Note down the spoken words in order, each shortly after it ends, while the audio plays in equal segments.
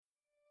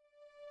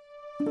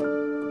سلام،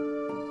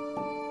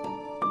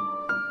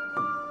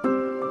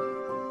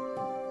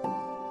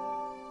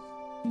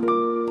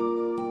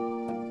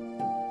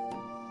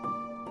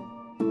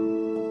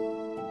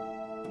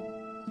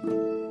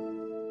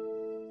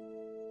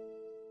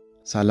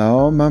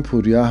 من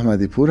پوریا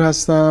احمدی پور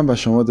هستم و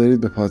شما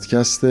دارید به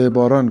پادکست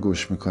باران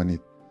گوش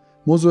میکنید.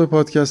 موضوع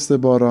پادکست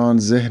باران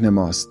ذهن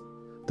ماست.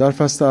 در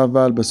فصل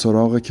اول به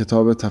سراغ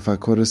کتاب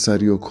تفکر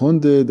سریع و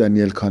کند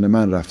دنیل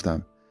کانمن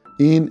رفتم.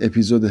 این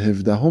اپیزود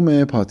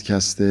 17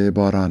 پادکست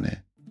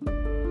بارانه.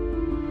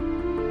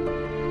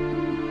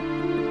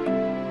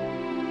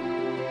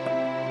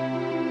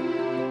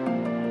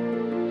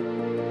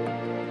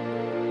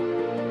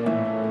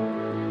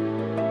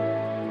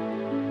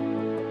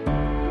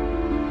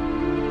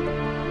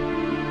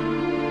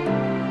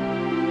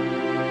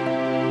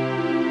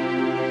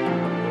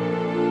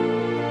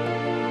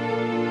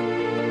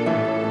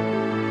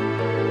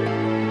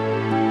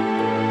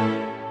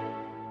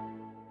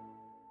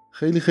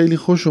 خیلی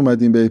خوش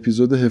اومدیم به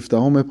اپیزود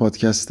 17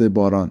 پادکست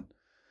باران.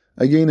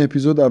 اگه این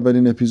اپیزود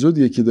اولین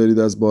اپیزودیه که دارید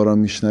از باران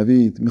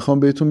میشنوید، میخوام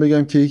بهتون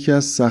بگم که یکی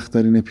از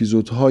سخت‌ترین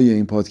اپیزودهای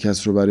این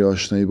پادکست رو برای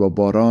آشنایی با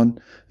باران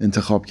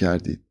انتخاب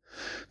کردید.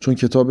 چون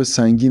کتاب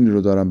سنگینی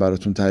رو دارم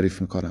براتون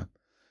تعریف میکنم.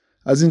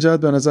 از این جهت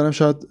به نظرم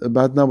شاید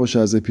بد نباشه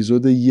از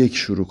اپیزود 1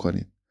 شروع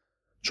کنید.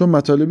 چون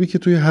مطالبی که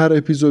توی هر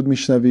اپیزود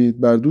میشنوید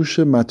بر دوش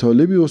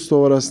مطالبی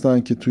استوار هستن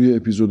که توی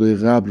اپیزودهای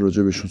قبل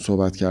راجع بهشون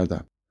صحبت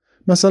کردم.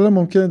 مثلا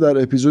ممکنه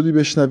در اپیزودی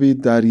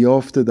بشنوید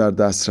دریافت در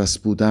دسترس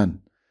بودن،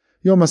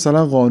 یا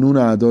مثلا قانون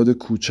اعداد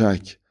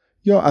کوچک،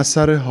 یا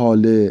اثر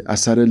حاله،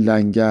 اثر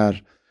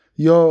لنگر،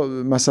 یا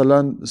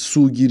مثلا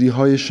سوگیری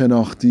های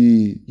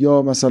شناختی،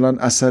 یا مثلا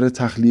اثر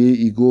تخلیه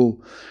ایگو،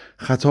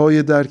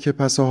 خطای درک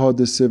پس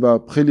حادثه و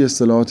خیلی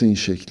اصطلاحات این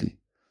شکلی.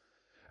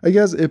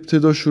 اگه از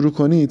ابتدا شروع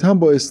کنید هم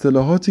با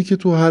اصطلاحاتی که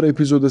تو هر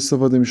اپیزود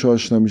استفاده میشه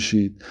آشنا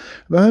میشید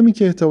و همین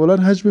که احتمالاً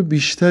حجم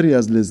بیشتری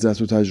از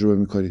لذت رو تجربه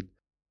میکنید.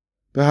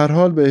 به هر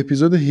حال به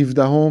اپیزود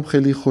 17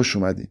 خیلی خوش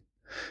اومدین.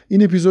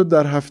 این اپیزود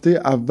در هفته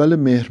اول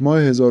مهر ماه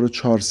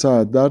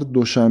 1400 در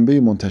دوشنبه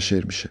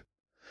منتشر میشه.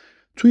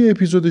 توی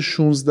اپیزود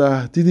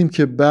 16 دیدیم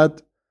که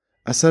بد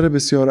اثر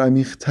بسیار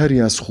عمیق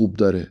تری از خوب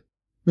داره.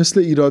 مثل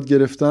ایراد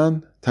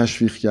گرفتن،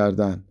 تشویق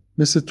کردن،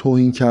 مثل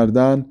توهین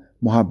کردن،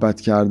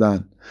 محبت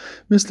کردن،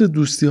 مثل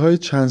دوستی های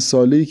چند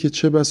ساله‌ای که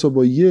چه بسا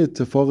با یه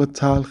اتفاق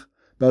تلخ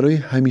برای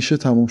همیشه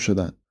تموم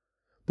شدن.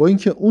 با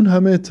اینکه اون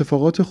همه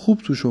اتفاقات خوب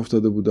توش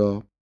افتاده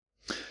بودا.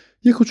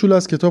 یه کوچولو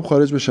از کتاب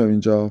خارج بشم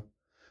اینجا.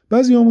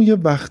 بعضیامون یه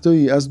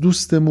وقتایی از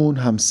دوستمون،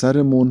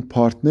 همسرمون،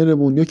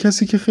 پارتنرمون یا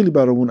کسی که خیلی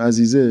برامون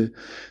عزیزه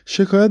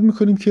شکایت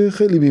میکنیم که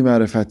خیلی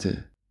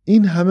بی‌معرفته.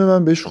 این همه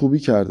من بهش خوبی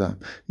کردم.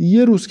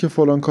 یه روز که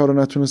فلان کارو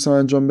نتونستم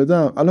انجام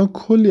بدم، الان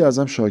کلی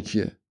ازم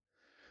شاکیه.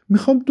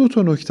 میخوام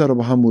 2 نکته رو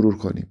با هم مرور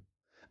کنیم.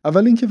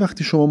 اول اینکه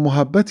وقتی شما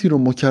محبتی رو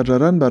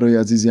مکررن برای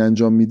عزیزی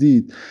انجام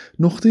میدید،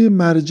 نقطه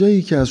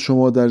مرجعی که از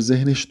شما در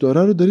ذهنش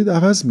داره رو دارید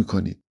عوض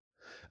میکنید.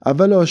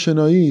 اول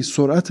آشنایی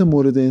سرعت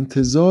مورد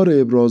انتظار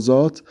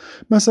ابرازات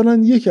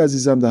مثلا 1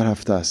 عزیزم در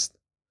هفته است.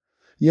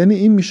 یعنی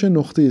این میشه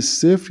نقطه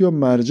 0 یا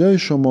مرجع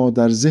شما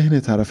در ذهن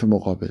طرف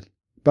مقابل.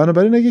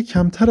 بنابراین اگه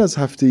کمتر از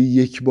هفته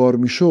 1 بار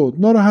میشد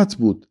ناراحت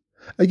بود.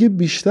 اگه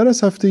بیشتر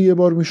از هفته 1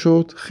 بار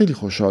میشد خیلی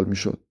خوشحال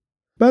میشد.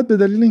 بعد به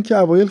دلیل اینکه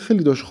اوایل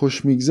خیلی داشت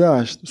خوش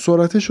میگذشت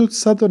سرعتش شد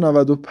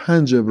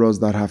 195 ابراز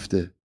در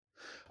هفته.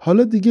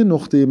 حالا دیگه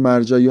نقطه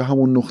مرجع یا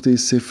همون نقطه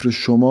 0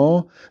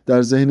 شما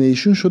در ذهن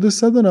ایشون شده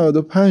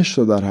 195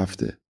 تا در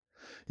هفته.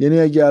 یعنی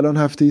اگه الان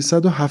هفته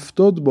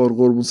 170 بار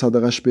قربون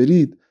صدقش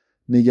برید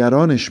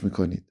نگرانش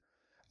میکنید.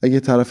 اگه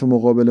طرف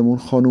مقابلمون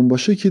خانوم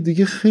باشه که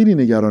دیگه خیلی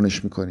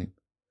نگرانش میکنیم.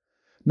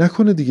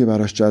 نکنه دیگه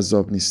براش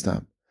جذاب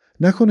نیستم.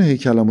 نکنه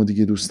هیکلمو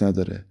دیگه دوست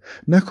نداره.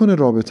 نکنه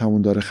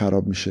رابطمون داره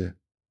خراب میشه.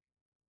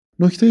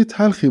 نکته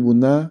تلخی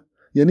بود نه؟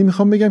 یعنی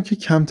میخوام بگم که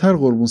کمتر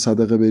قربون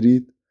صدقه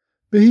برید؟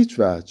 به هیچ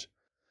وجه.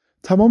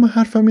 تمام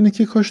حرفم اینه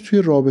که کاش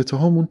توی رابطه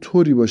هامون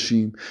طوری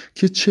باشیم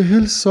که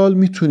 40 سال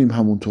میتونیم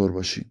همون طور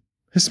باشیم.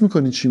 حس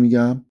میکنین چی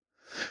میگم؟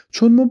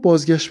 چون ما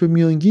بازگشت به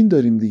میانگین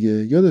داریم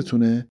دیگه.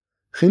 یادتونه؟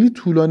 خیلی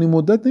طولانی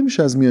مدت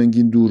نمیشه از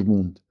میانگین دور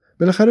موند.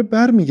 بالاخره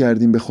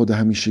برمیگردیم به خود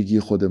همیشگی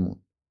خودمون.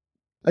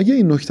 اگه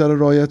این نکته رو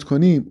رعایت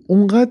کنیم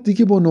اونقدر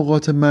دیگه با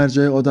نقاط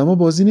مرجع آدما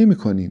بازی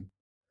نمیکنیم.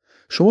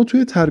 شما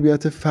توی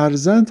تربیت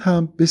فرزند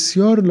هم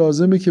بسیار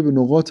لازمه که به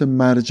نقاط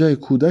مرجع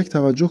کودک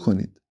توجه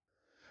کنید.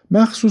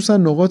 مخصوصا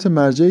نقاط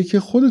مرجعی که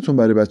خودتون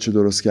برای بچه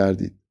درست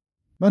کردید.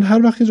 من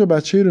هر وقت یه جا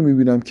بچه‌ای رو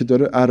میبینم که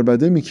داره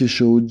عربده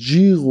میکشه و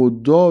جیغ و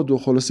داد و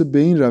خلاصه به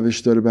این روش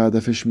داره به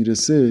هدفش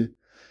میرسه،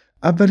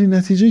 اولین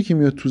نتیجه‌ای که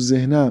میاد تو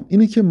ذهنم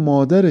اینه که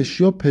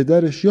مادرش یا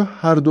پدرش یا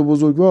هر دو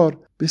بزرگوار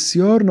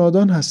بسیار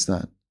نادان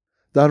هستن.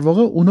 در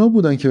واقع اونا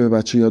بودن که به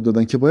بچه یاد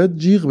دادن که باید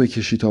جیغ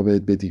بکشی تا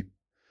بهت بدیم.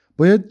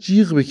 باید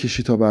جیغ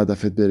بکشی تا به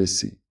هدفت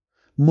برسی.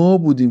 ما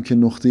بودیم که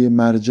نقطه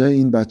مرجع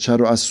این بچه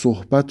رو از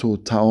صحبت و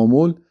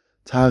تعامل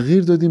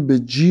تغییر دادیم به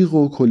جیغ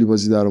و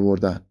کلیبازی در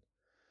آوردن.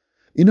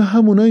 اینا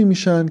همونایی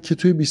میشن که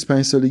توی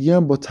 25 سالگی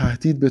هم با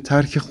تهدید به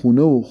ترک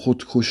خونه و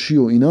خودکشی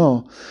و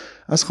اینا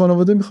از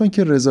خانواده میخوان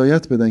که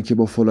رضایت بدن که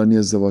با فلانی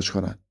ازدواج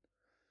کنن.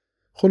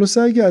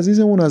 خلاصه اگه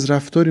عزیزمون از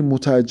رفتاری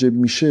متعجب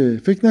میشه،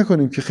 فکر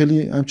نکنیم که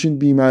خیلی همچین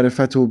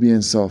بی‌معرفت و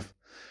بی‌انصاف.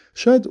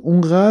 شاید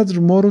اونقدر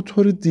ما رو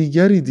طور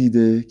دیگری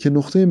دیده که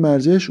نقطه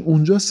مرجعش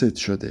اونجا ست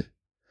شده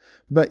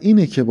و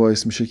اینه که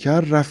باعث میشه که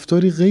هر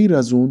رفتاری غیر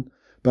از اون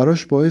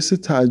براش باعث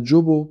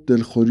تعجب و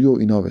دلخوری و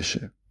اینا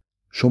بشه.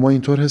 شما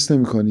اینطور حس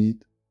نمی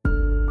کنید؟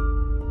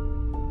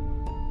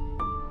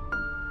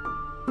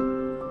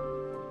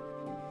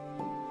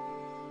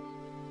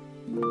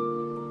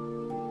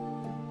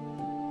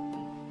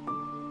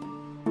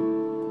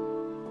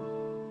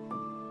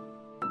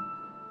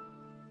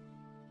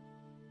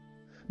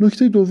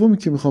 نکته دومی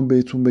که میخوام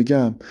بهتون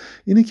بگم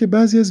اینه که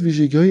بعضی از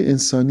ویژگی‌های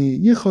انسانی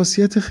یه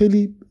خاصیت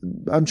خیلی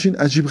همچین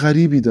عجیب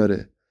غریبی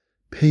داره.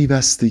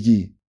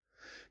 پیوستگی.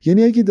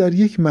 یعنی اگه در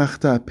یک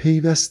مقطع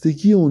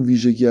پیوستگی اون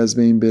ویژگی از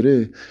بین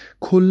بره،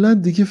 کلاً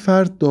دیگه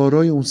فرد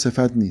دارای اون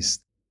صفت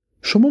نیست.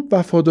 شما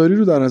وفاداری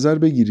رو در نظر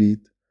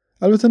بگیرید.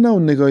 البته نه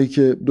اون نگاهی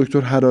که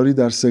دکتر حراری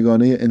در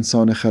سگانه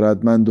انسان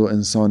خردمند و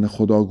انسان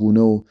خداگونه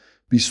و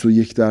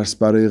 21 درس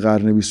برای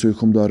قرن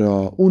 21 داره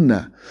اون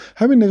نه.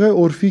 همین نگاه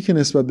عرفی که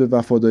نسبت به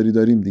وفاداری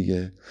داریم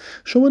دیگه.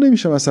 شما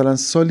نمیشه مثلا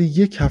سالی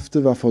 1 هفته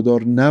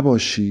وفادار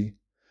نباشی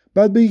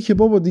بعد بگی که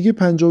بابا دیگه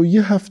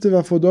 51 هفته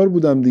وفادار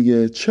بودم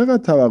دیگه،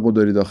 چقدر توقع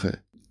داری داخل؟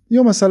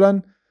 یا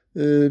مثلا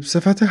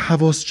صفت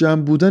حواس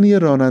جمع بودن یه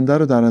راننده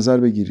رو در نظر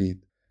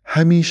بگیرید.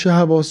 همیشه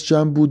حواس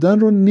جمع بودن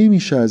رو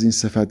نمیشه از این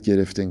صفت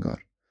گرفت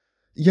انگار.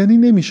 یعنی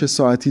نمیشه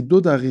ساعتی 2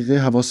 دقیقه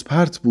حواس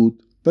پرت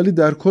بود ولی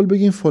در کل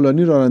بگیم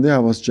فلانی راننده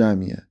حواس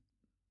جمعیه.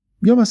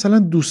 یا مثلا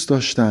دوست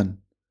داشتن.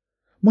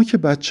 ما که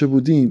بچه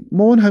بودیم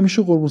مامان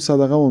همیشه قربون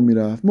صدقه‌مون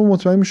میرفت، ما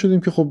مطمئن میشدیم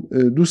که خب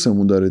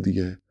دوستمون داره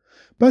دیگه.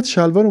 بعد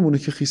شلوارمون رو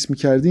که خیس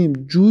میکردیم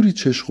جوری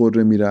چش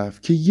قره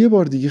میرفت که یه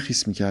بار دیگه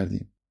خیس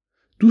میکردیم.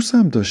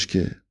 دوستم داشت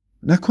که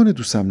نکنه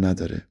دوستم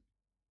نداره.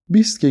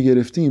 20 که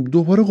گرفتیم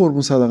دوباره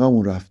قربون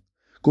صدقه‌مون رفت.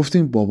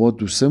 گفتیم بابا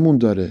دوستمون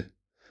داره.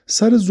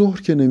 سر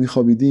ظهر که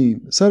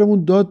نمیخوابیدیم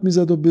سرمون داد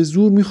میزد و به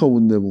زور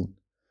میخوابوندمون.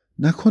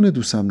 نکنه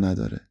دوستم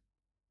نداره.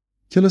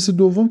 کلاس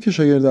دوم که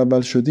شاگرد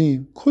اول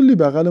شدیم کلی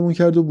بغلمون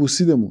کرد و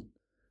بوسیدمون.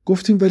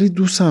 گفتیم ولی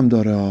دوستم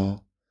داره.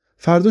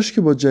 فرداش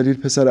که با جلیل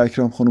پسر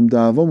اکرم خانم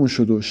دعوامون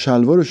شد و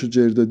شلوارشو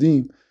جر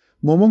دادیم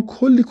مامان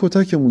کلی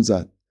کتکمون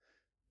زد.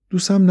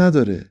 دوستم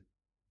نداره.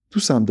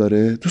 دوستم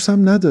داره.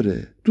 دوستم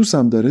نداره.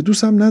 دوستم داره.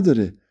 دوستم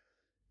نداره.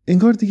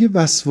 انگار دیگه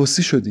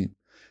وسواسی شدیم.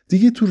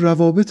 دیگه تو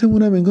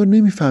روابطمون هم انگار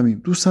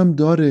نمیفهمیم دوستم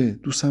داره،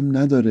 دوستم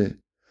نداره.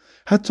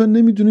 حتی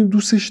نمیدونیم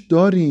دوستش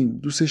داریم،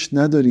 دوستش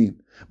نداریم.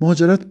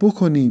 مهاجرت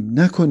بکنیم،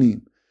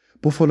 نکنیم.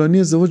 با فلانی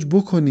ازدواج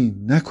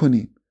بکنیم،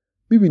 نکنیم.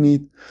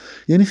 میبینید؟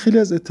 یعنی خیلی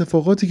از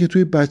اتفاقاتی که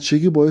توی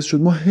بچگی باعث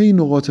شد ما هی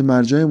نقاط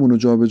مرجعمون رو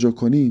جابجا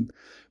کنیم،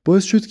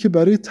 باعث شد که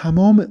برای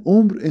تمام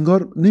عمر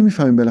انگار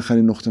نمیفهمیم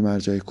بالاخره نقطه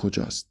مرجع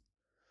کجاست.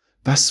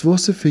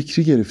 وسواس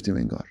فکری گرفتیم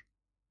انگار.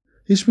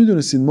 هیچ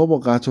میدونستید ما با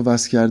قطع و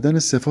وصل کردن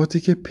صفاتی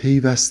که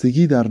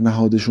پیوستگی در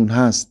نهادشون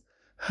هست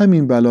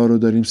همین بلا رو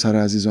داریم سر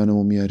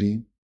عزیزانمون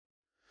میاریم؟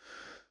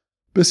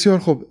 بسیار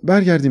خوب،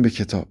 برگردیم به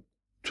کتاب.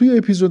 توی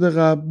اپیزود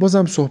قبل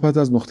بازم صحبت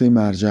از نقطه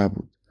مرجع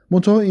بود.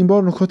 منتها این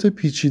بار نکات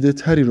پیچیده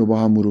تری رو با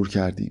هم مرور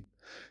کردیم.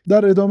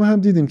 در ادامه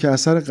هم دیدیم که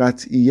اثر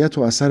قطعیت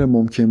و اثر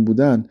ممکن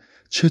بودن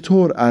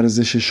چطور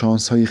ارزش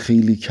شانس‌های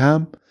خیلی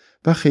کم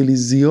و خیلی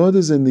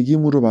زیاد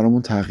زندگیمون رو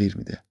برامون تغییر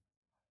میده.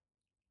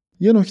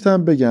 یه نکته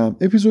هم بگم،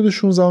 اپیزود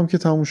 16 هم که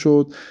تموم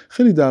شد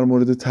خیلی در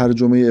مورد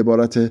ترجمه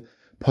عبارت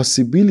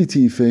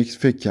possibility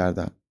فکر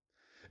کردم.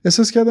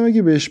 احساس کردم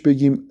اگه بهش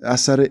بگیم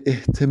اثر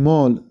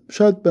احتمال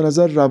شاید به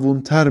نظر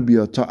روونتر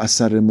بیاد تا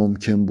اثر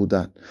ممکن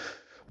بودن.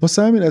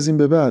 واسه همین از این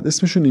به بعد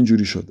اسمشون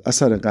اینجوری شد: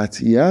 اثر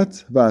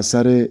قطعیت و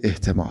اثر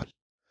احتمال.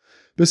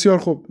 بسیار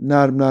خوب،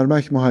 نرم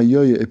نرمک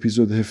مهیای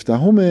اپیزود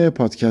 17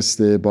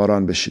 پادکست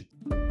باران بشید.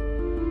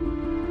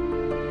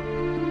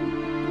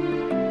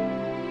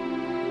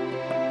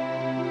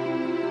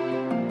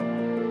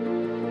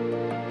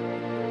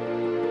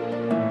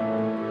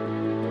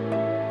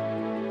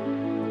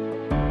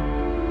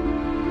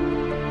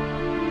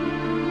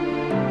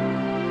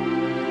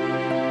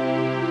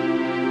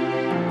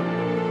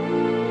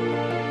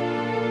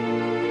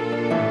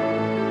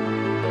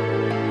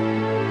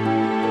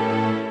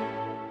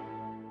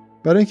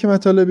 برای اینکه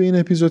مطالب این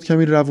اپیزود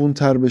کمی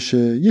روونتر بشه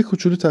یک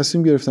کوچولو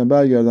تصمیم گرفتم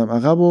برگردم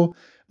عقب و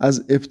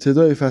از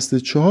ابتدای فصل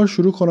 4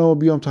 شروع کنم و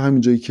بیام تا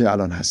همین جایی که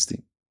الان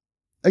هستیم.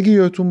 اگه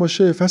یادتون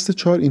باشه فصل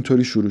 4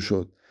 اینطوری شروع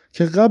شد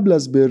که قبل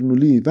از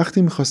برنولی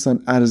وقتی میخواستن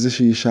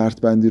ارزش یه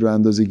شرط بندی رو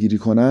اندازه گیری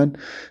کنن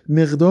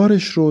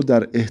مقدارش رو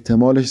در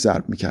احتمالش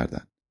ضرب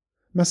میکردن.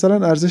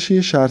 مثلا ارزش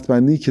یه شرط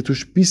بندی که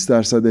توش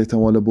 20%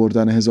 احتمال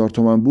بردن 1000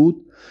 تومان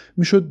بود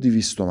میشد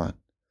 200 تومان.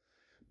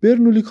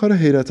 برنولی کار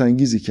حیرت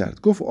انگیزی کرد.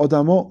 گفت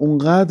آدما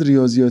اونقدر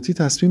ریاضیاتی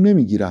تصمیم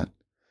نمیگیرن.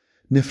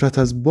 نفرت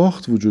از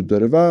باخت وجود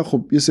داره و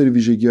خب یه سری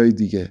ویژگی‌های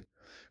دیگه.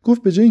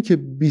 گفت به جای اینکه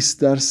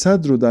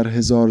 20% رو در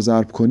 1000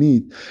 ضرب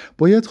کنید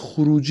باید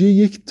خروجی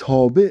یک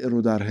تابع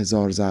رو در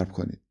 1000 ضرب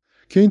کنید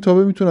که این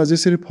تابع میتونه از یه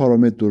سری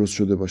پارامتر درست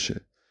شده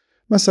باشه،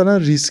 مثلا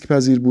ریسک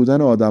پذیر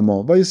بودن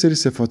آدما و یه سری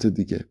صفات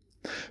دیگه.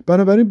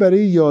 بنابراین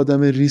برای یه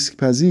آدم ریسک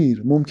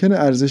پذیر ممکنه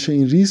ارزش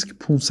این ریسک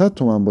 500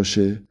 تومن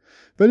باشه،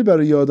 ولی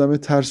برای یه آدم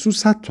ترسو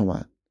 100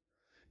 تومن.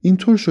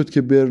 اینطور شد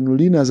که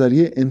برنولی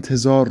نظریه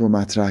انتظار رو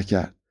مطرح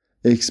کرد،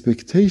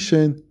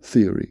 Expectation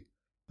Theory،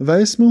 و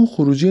اسم اون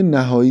خروجی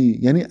نهایی،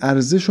 یعنی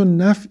ارزش و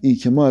نفعی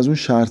که ما از اون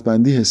شرط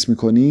بندی حس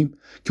می‌کنیم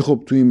که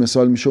خب توی این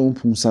مثال میشه اون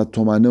 500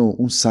 تومنه و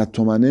اون 100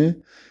 تومنه،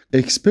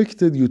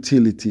 Expected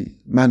Utility،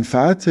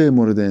 منفعت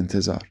مورد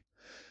انتظار.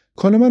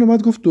 کانمن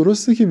اومد گفت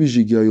درسته که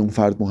ویژگی‌های اون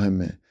فرد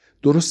مهمه،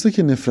 درسته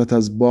که نفرت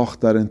از باخت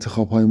در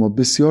انتخاب‌های ما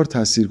بسیار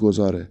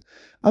تاثیرگذاره،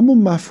 اما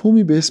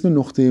مفهومی به اسم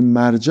نقطه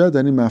مرجع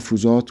در این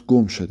مفروضات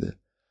گم شده.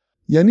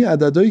 یعنی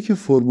عددهایی که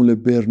فرمول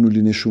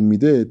برنولی نشون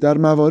میده در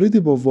مواردی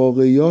با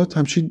واقعیات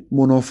همچین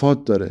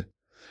منافات داره.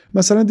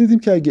 مثلا دیدیم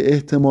که اگه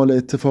احتمال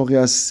اتفاقی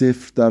از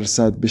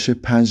 0% بشه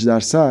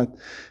 5%،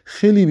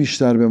 خیلی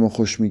بیشتر به ما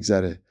خوش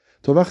میگذره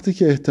تا وقتی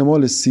که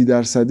احتمال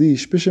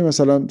 30%ایش بشه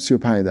مثلا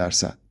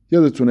 35%.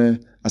 یادتونه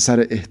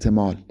اثر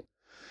احتمال.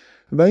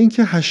 و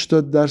اینکه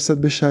 80%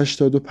 به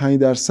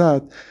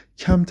 85%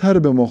 کمتر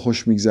به ما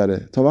خوش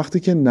میگذره تا وقتی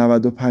که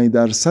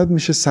 95%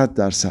 میشه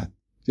 100%.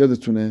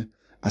 یادتونه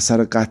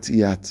اثر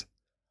قطعیت.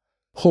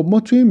 خب ما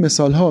توی این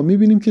مثال ها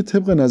میبینیم که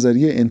طبق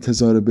نظریه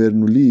انتظار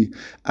برنولی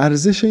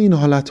ارزش این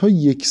حالت ها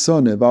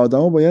یکسانه و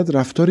آدما باید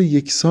رفتار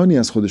یکسانی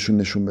از خودشون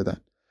نشون بدن،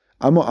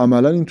 اما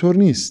عملا اینطور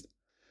نیست.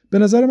 به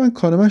نظر من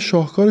کانمن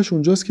شاهکارش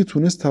اونجاست که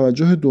تونست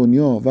توجه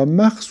دنیا و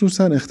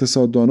مخصوصا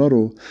اقتصاددانا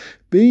رو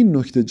به این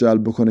نکته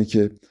جلب بکنه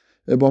که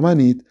با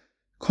منید،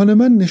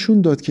 کانمن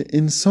نشون داد که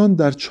انسان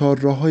در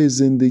چهارراه‌های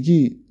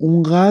زندگی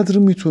اونقدر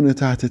میتونه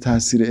تحت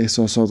تاثیر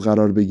احساسات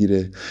قرار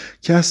بگیره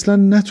که اصلا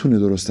نتونه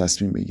درست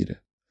تصمیم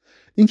بگیره.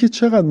 اینکه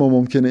چقدر ما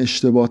ممکنه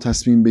اشتباه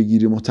تصمیم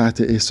بگیریم و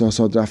تحت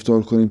احساسات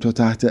رفتار کنیم تا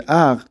تحت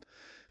عقل،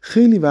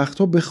 خیلی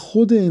وقتا به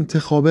خود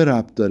انتخاب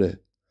ربط داره.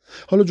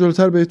 حالا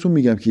جلوتر بهتون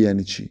میگم که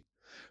یعنی چی.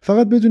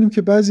 فقط بدونیم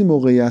که بعضی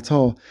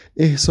موقعیت‌ها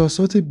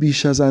احساسات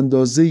بیش از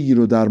اندازه‌ای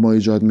رو در ما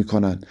ایجاد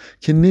میکنن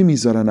که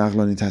نمیذارن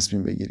عقلانی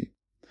تصمیم بگیریم.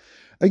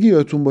 اگه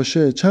یادتون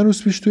باشه چند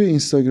روز پیش توی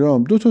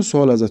اینستاگرام 2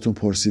 سوال ازتون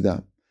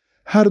پرسیدم.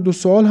 هر 2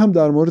 سوال هم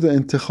در مورد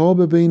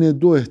انتخاب بین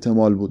 2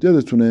 احتمال بود.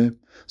 یادتونه؟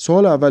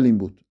 سوال اول این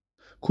بود: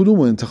 کدوم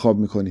رو انتخاب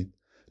میکنید؟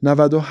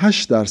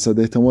 98%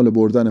 احتمال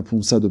بردن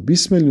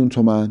 520 میلیون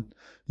تومان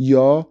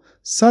یا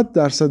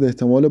 100%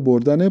 احتمال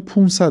بردن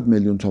 500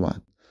 میلیون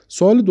تومان؟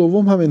 سوال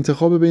دوم هم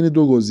انتخاب بین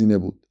 2 گزینه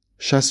بود: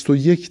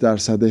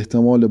 61%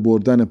 احتمال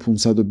بردن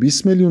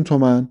 520 میلیون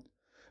تومان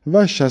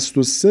و 63%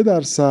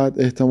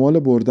 احتمال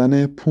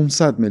بردن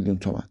 500 میلیون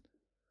تومان.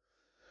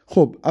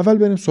 خب اول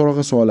بریم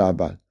سراغ سوال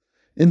اول.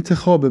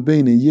 انتخاب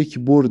بین یک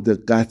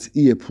برد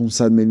قطعی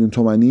 500 میلیون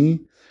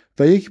تومانی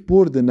و یک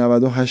برد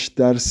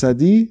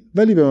 98%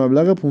 ولی به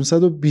مبلغ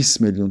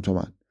 520 میلیون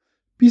تومان.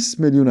 20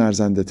 میلیون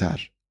ارزنده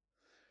تر.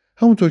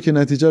 همونطور که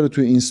نتیجه رو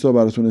توی اینستا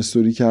براتون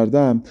استوری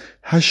کردم،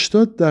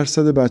 80%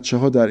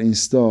 بچه‌ها در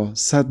اینستا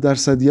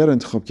 100% رو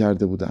انتخاب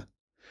کرده بودن.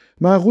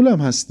 معقولم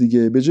هست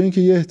دیگه، به جای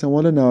اینکه یه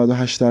احتمال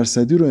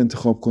 98% رو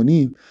انتخاب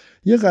کنیم،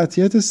 یه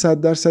قطعیت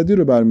 100%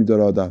 رو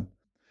برمی‌داره آدم.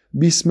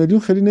 20 میلیون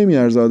خیلی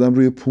نمیارزه آدم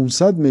روی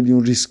 500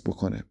 میلیون ریسک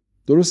بکنه.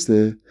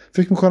 درسته؟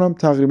 فکر میکنم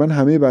تقریبا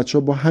همه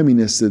بچه‌ها با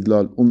همین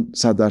استدلال اون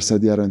 100%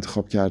 رو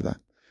انتخاب کردن.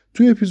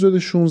 توی اپیزود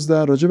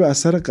 16 راجع به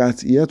اثر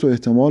قطعیت و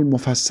احتمال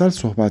مفصل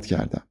صحبت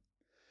کردم.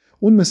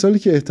 اون مثالی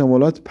که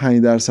احتمالات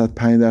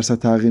 5%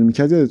 تغییر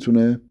میکرد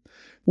یادتونه؟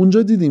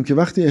 اونجا دیدیم که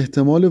وقتی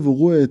احتمال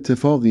وقوع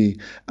اتفاقی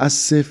از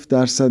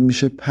 0%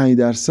 میشه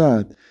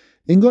 5%،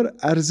 انگار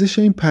ارزش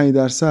این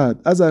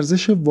 5% از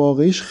ارزش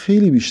واقعیش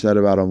خیلی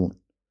بیشتره برامون.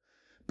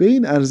 به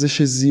این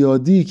ارزش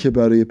زیادی که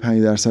برای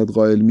 5%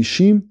 قائل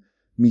میشیم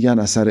میگن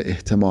اثر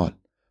احتمال،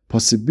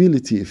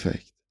 Possibility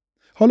Effect.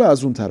 حالا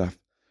از اون طرف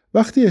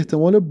وقتی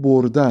احتمال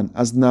بردن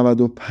از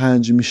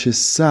 95 میشه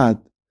 100،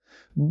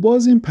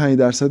 باز این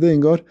 5%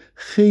 انگار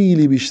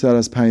خیلی بیشتر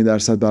از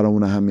 5%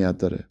 برامون اهمیت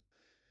داره.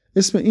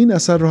 اسم این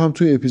اثر رو هم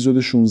توی اپیزود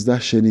 16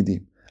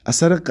 شنیدیم،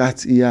 اثر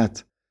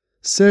قطعیت،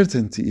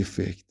 Certainty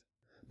Effect.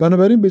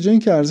 بنابراین به جای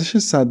اینکه ارزش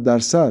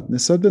 100%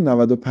 نسبت به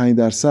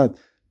 95%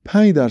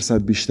 5%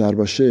 بیشتر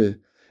باشه،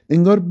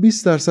 انگار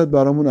 20%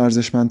 برامون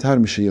ارزشمندتر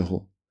میشه یهو.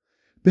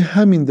 به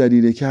همین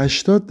دلیله که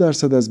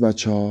 80% از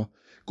بچه‌ها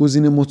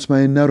گزینه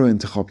مطمئنه رو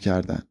انتخاب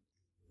کردن.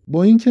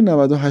 با اینکه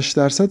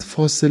 98%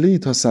 فاصله ای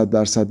تا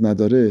 100%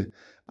 نداره،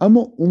 اما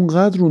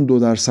اونقدر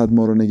اون 2%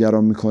 ما رو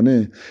نگران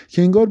میکنه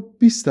که انگار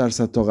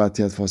 20% تا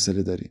قطعیت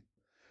فاصله داریم.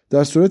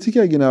 در صورتی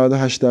که اگه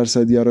 98%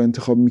 رو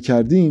انتخاب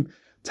میکردیم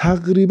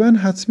تقریبا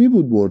حتمی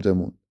بود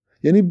بردمون.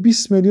 یعنی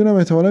 20 میلیون هم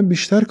احتمالاً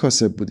بیشتر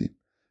کاسب بودیم،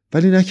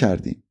 ولی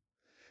نکردیم.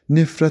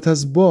 نفرت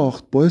از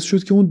باخت باعث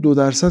شد که اون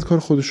 2% کار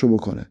خودشو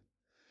بکنه.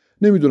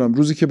 نمیدونم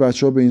روزی که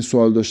بچه‌ها به این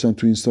سوال داشتن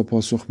تو اینستا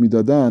پاسخ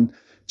میدادن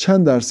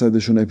چند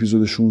درصدشون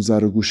اپیزود 16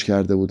 رو گوش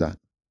کرده بودن.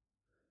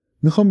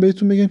 میخوام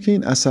بهتون بگم که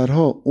این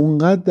اثرها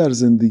اونقدر در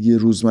زندگی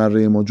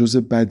روزمره ما جزء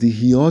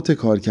بدیهیات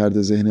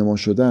کارکرد ذهن ما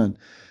شدن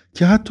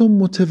که حتی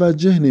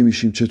متوجه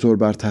نمیشیم چطور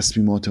بر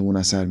تصمیماتمون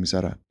اثر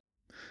میذارن.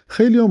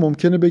 خیلی ها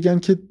ممکنه بگن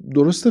که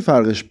درسته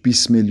فرقش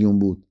 20 میلیون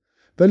بود،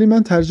 ولی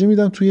من ترجیح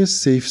میدم توی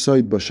سیف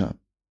ساید باشم.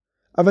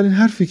 اولین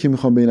حرفی که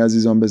میخوام به این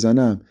عزیزان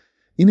بزنم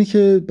اینه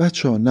که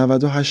بچه‌ها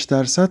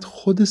 98%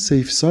 خود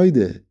سیف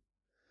سایده.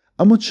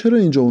 اما چرا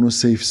اینجا اونو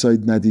سیف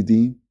ساید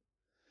ندیدیم؟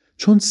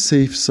 چون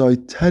سیف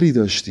ساید تری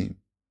داشتیم.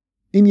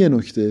 این یه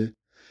نکته.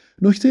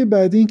 نکته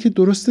بعدی این که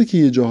درسته که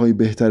یه جاهایی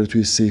بهتره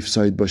توی سیف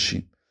ساید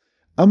باشیم،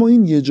 اما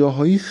این یه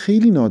جاهایی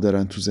خیلی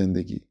نادرن تو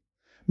زندگی.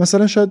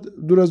 مثلا شاید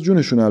دور از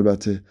جونشون،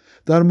 البته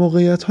در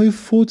موقعیت‌های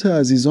فوت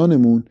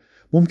عزیزانمون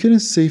ممکنه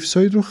سیف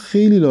ساید رو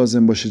خیلی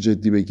لازم باشه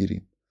جدی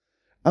بگیریم.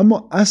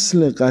 اما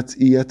اصل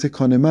قطعیت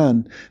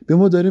کانمن به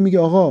ما داره میگه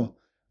آقا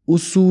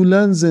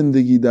اصولاً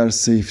زندگی در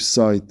سیف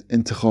ساید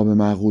انتخاب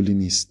معقولی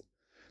نیست،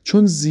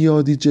 چون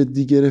زیادی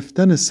جدی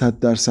گرفتن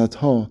 100%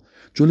 ها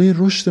جلوی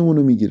رشدمون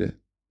رو میگیره.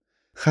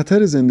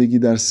 خطر زندگی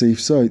در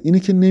سیف ساید اینه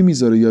که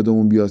نمیذاره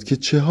یادمون بیاد که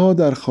چه ها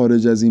در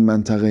خارج از این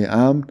منطقه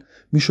امن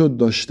میشد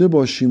داشته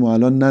باشیم و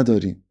الان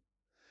نداریم.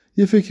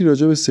 یه فکری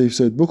راجع به سیف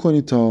ساید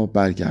بکنید تا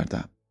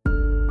برگردم.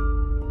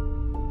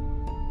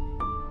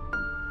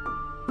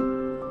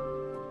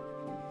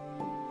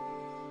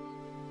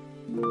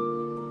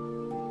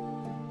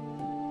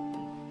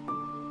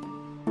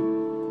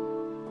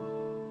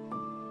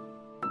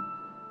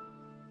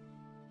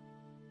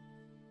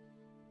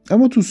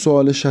 اما تو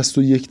سوال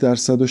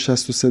 61% و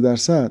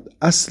 63%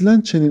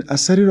 اصلاً چنین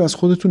اثری رو از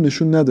خودتون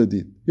نشون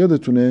ندادید.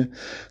 یادتونه؟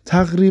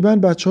 تقریباً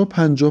بچه‌ها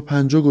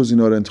 50-50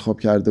 گزینه‌ها رو انتخاب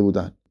کرده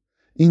بودن.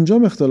 اینجا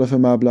اختلاف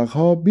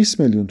مبلغ‌ها 20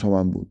 میلیون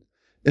تومان بود.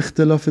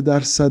 اختلاف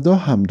درصدها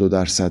هم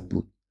 2%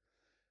 بود.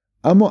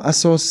 اما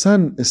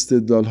اساساً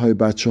استدلال‌های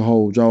بچه‌ها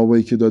و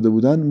جوابایی که داده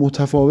بودن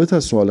متفاوت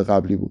از سوال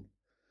قبلی بود.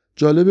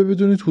 جالبه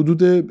بدونید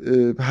حدود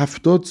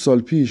 70 سال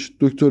پیش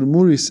دکتر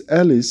موریس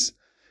الیس،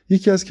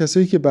 یکی از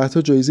کسایی که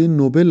بعدها جایزه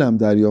نوبل هم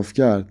دریافت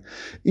کرد،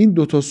 این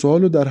دوتا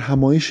سوال رو در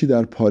همایشی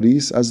در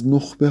پاریس از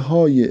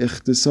نخبه‌های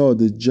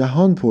اقتصاد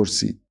جهان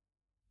پرسید.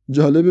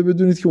 جالبه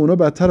بدونید که اونا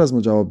بدتر از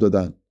ما جواب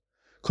دادن.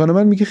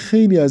 کانمن میگه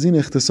خیلی از این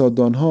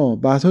اقتصاددانها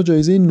بعدها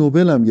جایزه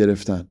نوبل هم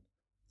گرفتن،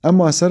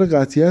 اما اثر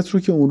قطعیت رو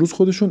که اون روز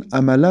خودشون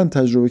عملاً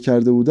تجربه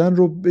کرده بودن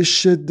رو به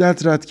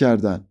شدت رد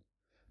کردن.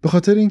 به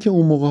خاطر اینکه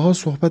اون موقع‌ها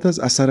صحبت از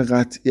اثر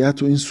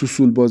قطعیت و این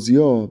سوسول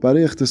بازی‌ها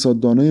برای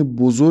اقتصاددانای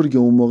بزرگ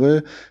اون موقع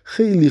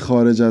خیلی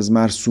خارج از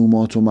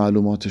مرسومات و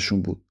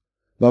معلوماتشون بود.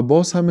 و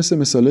باز هم مثل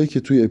مثالایی که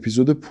توی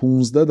اپیزود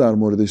 15 در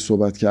موردش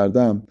صحبت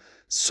کردم،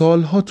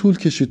 سالها طول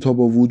کشید تا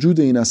با وجود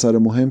این اثر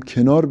مهم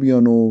کنار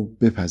بیان و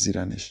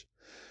بپذیرنش.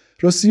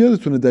 راستی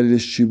یادتونه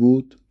دلیلش چی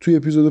بود؟ توی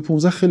اپیزود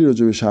 15 خیلی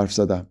راجبش حرف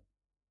زدم.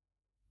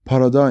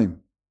 پارادایم.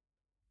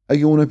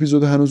 اگه اون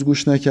اپیزود هنوز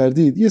گوش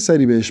نکردید یه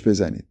سری بهش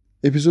بزنید.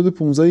 اپیزود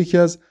 15 یکی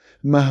از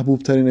محبوب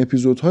ترین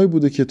اپیزودهایی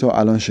بوده که تا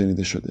الان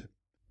شنیده شده.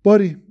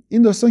 باری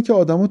این داستان که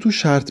آدما تو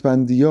شرط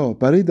بندی‌ها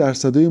برای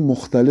درصدهای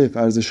مختلف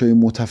ارزش‌های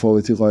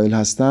متفاوتی قائل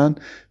هستن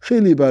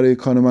خیلی برای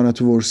کانمن و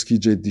توورسکی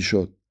جدی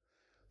شد.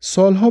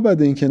 سالها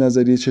بعد اینکه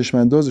نظریه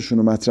چشم‌اندازشون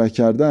رو مطرح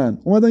کردن،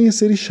 اومدن یه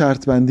سری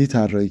شرط بندی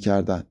طراحی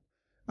کردن.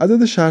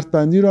 عدد شرط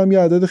بندی رو هم یه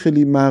عدد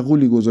خیلی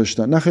معقولی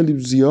گذاشتن، نه خیلی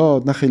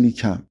زیاد نه خیلی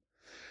کم.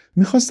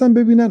 می‌خواستن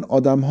ببینن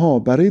آدم‌ها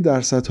برای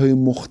درصدهای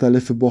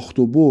مختلف باخت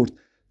و برد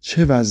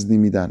چه وزنی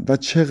میدن و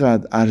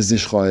چقدر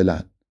ارزش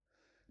قائلن.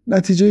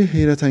 نتیجه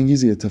حیرت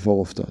انگیزی اتفاق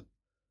افتاد.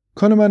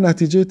 کانمن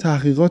نتیجه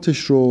تحقیقاتش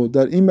رو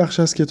در این بخش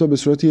از کتاب به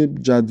صورت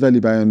جدولی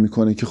بیان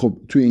میکنه که خب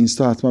توی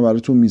اینستا حتما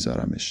براتون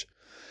میذارمش.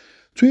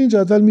 توی این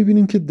جدول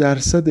میبینیم که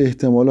درصد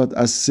احتمالات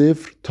از 0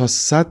 تا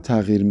 100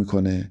 تغییر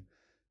میکنه.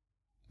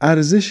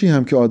 ارزشی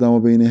هم که آدما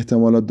به این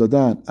احتمالات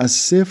دادن از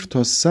 0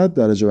 تا 100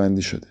 درجه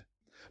بندی شده.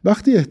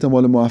 وقتی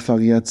احتمال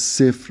موفقیت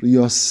 0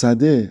 یا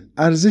 100،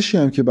 ارزشی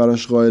هم که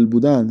براش قائل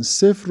بودن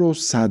 0 و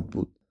 100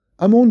 بود.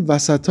 اما اون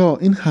وسطا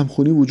این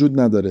همخونی وجود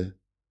نداره.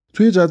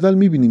 توی جدول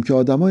میبینیم که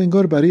آدما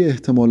انگار برای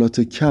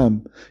احتمالات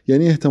کم،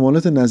 یعنی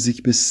احتمالات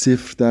نزدیک به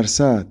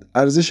 0%،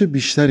 ارزش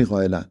بیشتری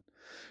قائلن.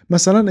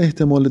 مثلا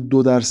احتمال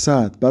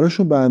 2%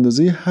 براشون به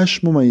اندازه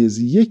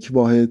 8.1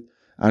 واحد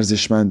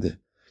ارزشمنده،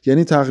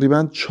 یعنی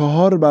تقریباً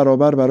 4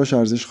 برابر براش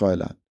ارزش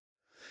قائلن.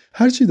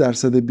 هرچی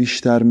درصد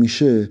بیشتر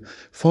میشه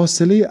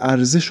فاصله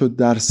ارزش و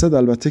درصد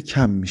البته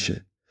کم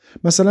میشه.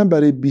 مثلا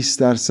برای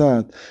 20%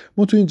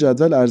 ما تو این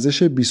جدول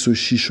ارزش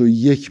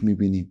 26.1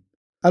 میبینیم.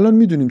 الان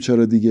میدونیم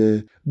چرا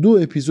دیگه. 2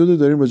 اپیزود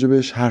داریم راجع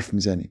بهش حرف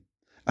میزنیم.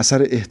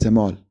 اثر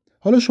احتمال.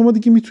 حالا شما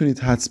دیگه میتونید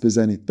حدس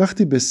بزنید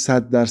وقتی به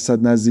 100%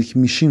 نزدیک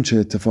میشیم چه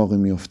اتفاقی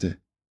میفته.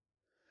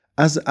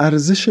 از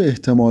ارزش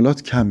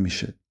احتمالات کم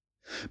میشه.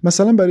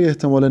 مثلا برای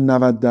احتمال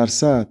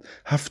 90%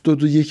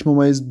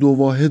 71.2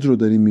 واحد رو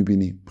داریم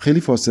میبینیم. خیلی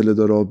فاصله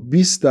داره.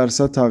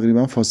 20%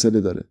 تقریبا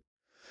فاصله داره.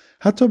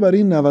 حتی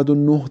برای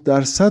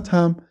 99%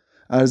 هم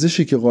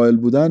ارزشی که قائل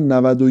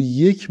بودن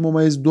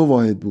 91.2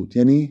 واحد بود،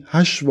 یعنی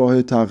 8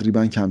 واحد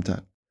تقریبا کمتر.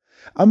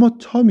 اما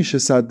تا میشه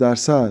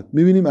 100%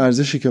 میبینیم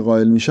ارزشی که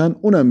قائل میشن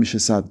اونم میشه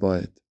 100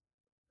 واحد.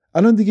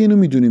 الان دیگه اینو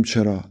میدونیم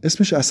چرا.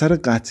 اسمش اثر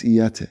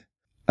قطعیته.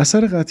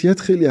 اثر قطعیت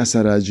خیلی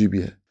اثر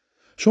عجیبیه.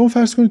 شما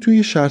فرض کنید توی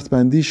یه شرط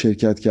بندی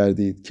شرکت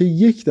کردید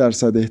که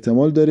 1%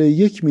 احتمال داره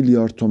 1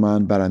 میلیارد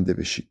تومان برنده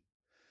بشید.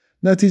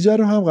 نتیجه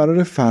رو هم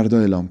قراره فردا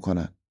اعلام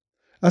کنن.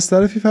 از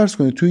طرفی فرض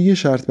کنید توی یه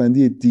شرط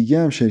بندی دیگه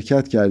هم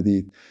شرکت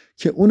کردید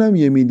که اونم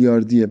 1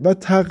 میلیاردیه و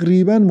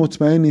تقریبا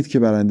مطمئنید که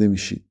برنده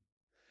میشید.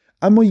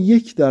 اما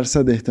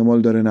 1%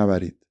 احتمال داره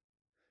نبرید.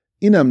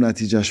 اینم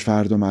نتیجهش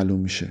فردا معلوم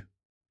میشه.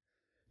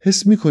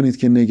 حس میکنید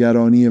که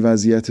نگرانی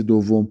وضعیت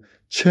دوم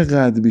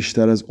چقدر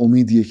بیشتر از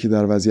امیدیه که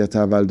در وضعیت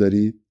اول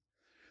دارید؟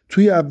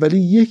 توی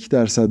اولی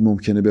 1%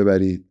 ممکنه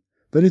ببرید،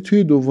 ولی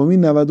توی دومی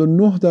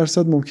 99%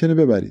 ممکنه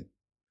ببرید.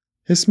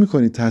 حس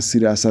میکنید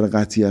تاثیر اثر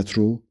قطعیت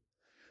رو؟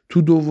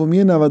 تو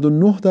دومی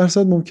 99%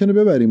 ممکنه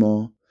ببریم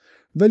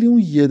ولی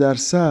اون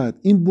 1%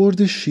 این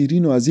برد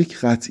شیرین رو از یک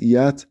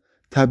قطعیت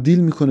تبدیل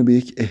میکنه به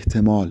یک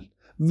احتمال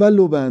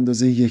ولو به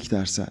اندازه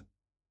 1%.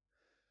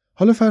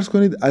 حالا فرض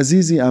کنید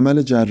عزیزی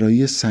عمل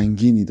جراحی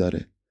سنگینی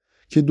داره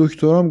که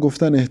دکترام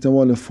گفتن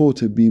احتمال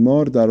فوت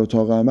بیمار در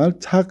اتاق عمل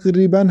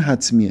تقریبا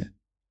حتمیه.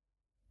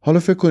 حالا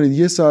فکر کنید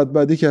 1 ساعت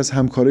بعد یکی از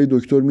همکارای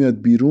دکتر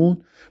میاد بیرون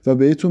و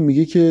بهتون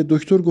میگه که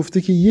دکتر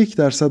گفته که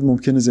 1%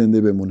 ممکنه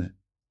زنده بمونه.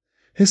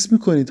 حس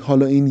میکنید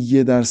حالا این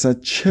 1%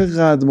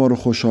 چقدر ما رو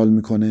خوشحال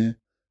میکنه؟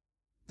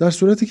 در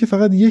صورتی که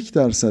فقط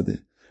 1%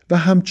 و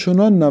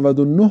همچنان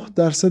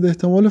 99%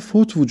 احتمال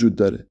فوت وجود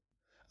داره.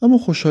 اما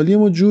خوشحالی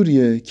ما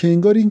جوریه که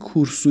انگار این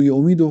کورسوی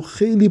امید رو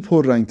خیلی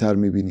پررنگ‌تر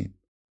میبینیم.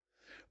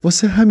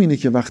 واسه همینه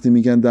که وقتی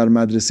میگن در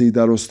مدرسه‌ای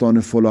در استان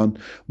فلان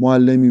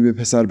معلمی به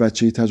پسر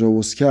بچه‌ای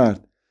تجاوز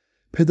کرد،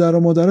 پدر و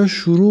مادرها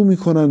شروع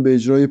میکنن به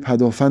اجرای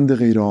پدافند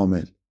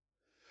غیرعامل.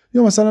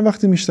 یا مثلا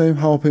وقتی میشنویم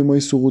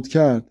هواپیمایی سقوط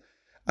کرد،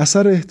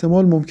 اثر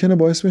احتمال ممکنه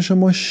باعث بشه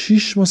ما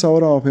 6 ماه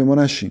سوار هواپیما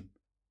نشیم.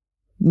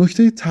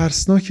 نکته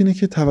ترسناک اینه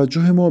که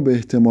توجه ما به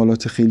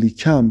احتمالات خیلی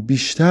کم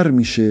بیشتر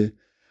میشه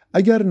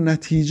اگر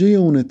نتیجه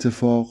اون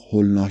اتفاق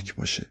هولناک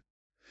باشه.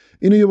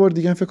 اینو یه بار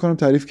دیگه فکر کنم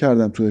تعریف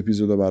کردم تو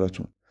اپیزودا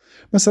براتون.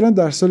 مثلا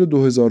در سال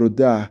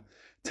 2010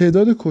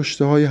 تعداد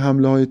کشته‌های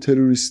حمله‌های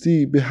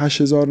تروریستی به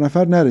 8000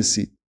 نفر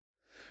نرسید.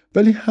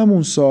 ولی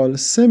همون سال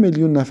 3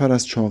 میلیون نفر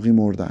از چاقی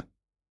مردن.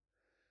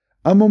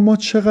 اما ما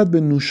چقدر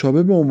به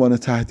نوشابه به عنوان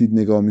تهدید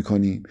نگاه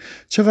میکنیم،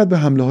 چقدر به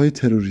حمله‌های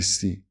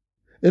تروریستی.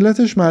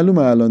 علتش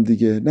معلومه الان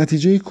دیگه.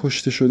 نتیجه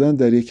کشته شدن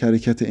در یک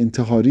حرکت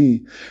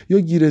انتحاری یا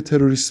گیر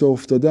تروریست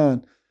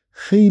افتادن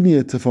خیلی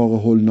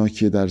اتفاق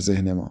هولناکیه در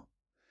ذهن ما.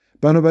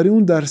 بنابراین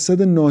اون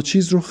درصد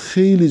ناچیز رو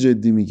خیلی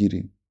جدی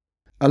میگیریم.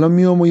 الان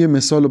میام و یه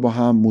مثال با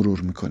هم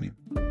مرور میکنیم.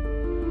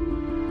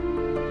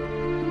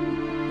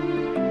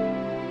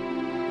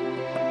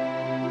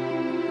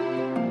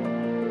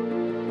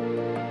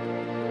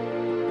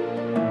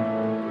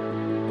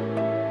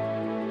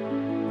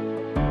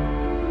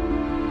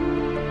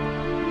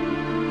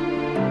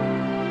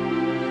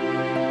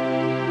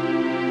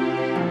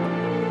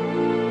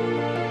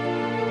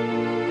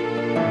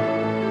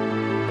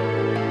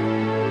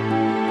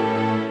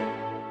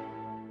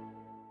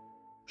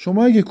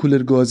 شما اگه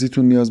کولر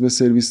گازیتون نیاز به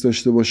سرویس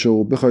داشته باشه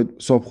و بخواید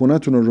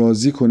صابخونه‌تون رو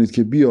راضی کنید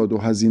که بیاد و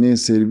هزینه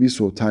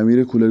سرویس و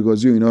تعمیر کولر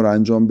گازی و اینا رو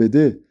انجام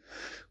بده،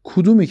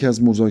 کدوم یک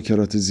از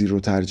مذاکرات زیر رو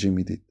ترجیح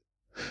میدید؟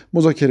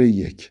 مذاکره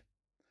 1: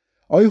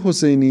 آقای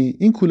حسینی،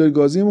 این کولر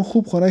گازی ما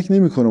خوب خنک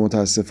نمیکنه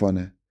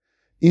متاسفانه.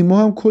 این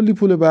ما هم کلی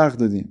پول برق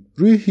دادیم.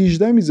 روی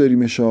 18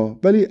 میذاریمش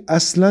ولی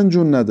اصلاً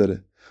جون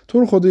نداره. تو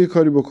رو خدا یه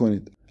کاری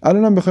بکنید.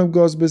 الانم بخوایم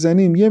گاز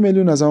بزنیم 1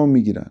 میلیون ازمون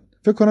میگیرن.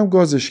 فکر کنم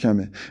گازش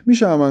کمه.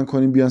 میشه امن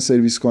کنیم بیان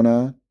سرویس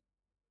کنن؟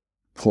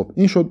 خب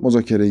این شد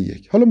مذاکره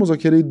 1. حالا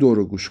مذاکره 2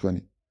 رو گوش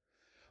کنید.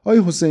 آقای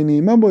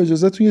حسینی، من با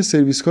اجازهتون یه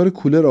سرویس کار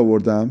کولر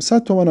آوردم.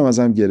 100 تومنم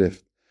ازم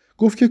گرفت.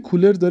 گفت که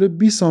کولر داره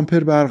 20 آمپر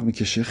برق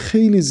میکشه.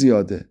 خیلی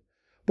زیاده.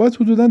 باید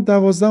حدوداً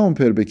 12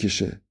 آمپر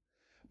بکشه.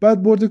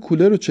 بعد برد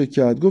کولر رو چک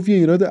کرد. گفت یه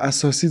ایراد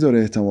اساسی داره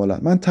احتمالاً.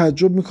 من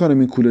تعجب میکنم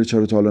این کولر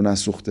چرا تا حالا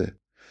نسوخته.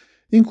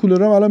 این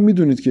کولرام الان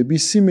میدونید که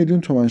 20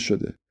 میلیون تومان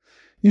شده.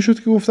 این شد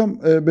که گفتم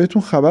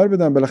بهتون خبر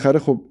بدم. بالاخره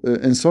خب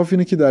انصاف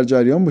اینه که در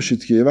جریان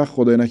باشید که یه وقت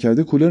خدای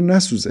نکرده کولر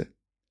نسوزه.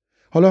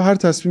 حالا هر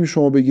تصمیمی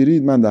شما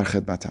بگیرید من در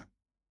خدمتم.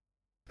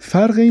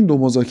 فرق این دو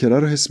مذاکره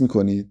رو حس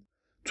میکنید؟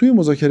 توی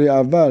مذاکره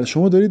اول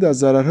شما دارید از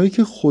ضررهایی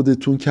که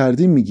خودتون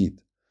کردین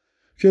میگید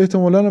که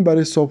احتمالاً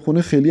برای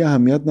صابخونه خیلی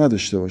اهمیت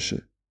نداشته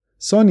باشه.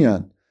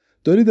 ثانیاً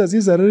دارید از یه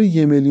ضرر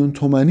 1 میلیون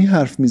تومانی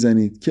حرف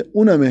میزنید که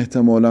اونم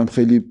احتمالاً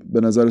خیلی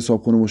به نظر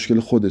صابخونه مشکل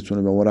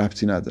خودتونه، به ما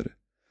ربطی نداره.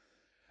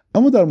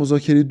 اما در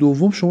مذاکره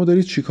دوم شما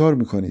دارید چیکار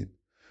میکنید؟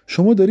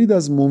 شما دارید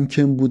از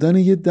ممکن بودن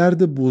یه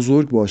درد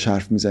بزرگ باهاش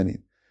حرف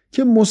میزنید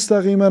که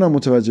مستقیما هم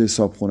متوجه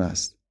صابخونه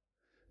است.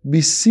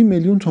 20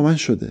 میلیون تومان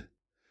شده.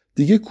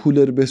 دیگه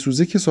کولر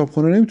بسوزه که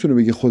صابخونه نمیتونه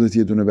بگه خودت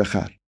یه دونه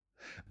بخر.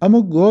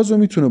 اما گازو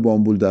میتونه با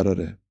آمبول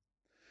دراره.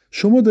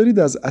 شما دارید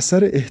از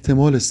اثر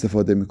احتمال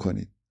استفاده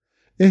میکنید.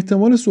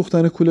 احتمال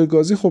سوختن کولر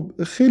گازی خب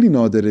خیلی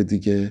نادره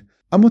دیگه.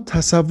 اما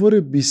تصور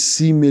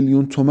 20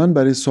 میلیون تومان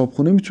برای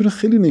صابخونه میتونه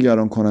خیلی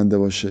نگران کننده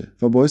باشه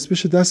و باعث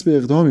بشه دست به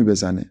اقدامی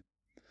بزنه.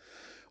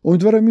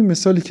 امیدوارم این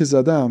مثالی که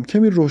زدم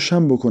کمی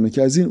روشن بکنه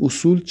که از این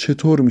اصول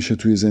چطور میشه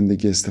توی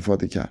زندگی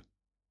استفاده کرد.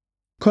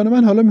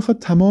 کانمن حالا میخواد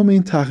تمام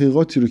این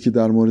تحقیقاتی رو که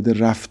در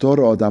مورد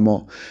رفتار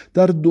آدما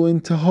در دو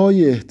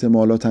انتهای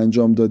احتمالات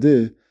انجام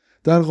داده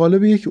در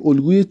قالب یک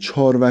الگوی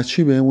 4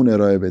 وجهی بهمون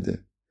ارائه بده.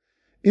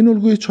 این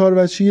الگوی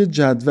 4 وجهی یه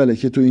جدوله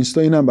که تو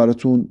اینستا اینم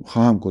براتون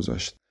خواهم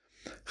گذاشت.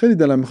 خیلی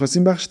دلم می‌خواست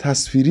این بخش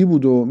تصویری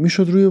بود و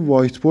میشد روی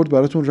وایت بورد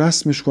براتون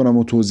رسمش کنم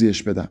و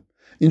توضیحش بدم.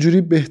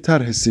 اینجوری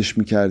بهتر حسش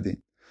می‌کردین.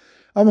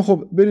 اما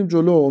خب بریم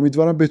جلو،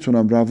 امیدوارم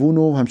بتونم روون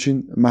و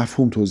همچین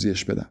مفهوم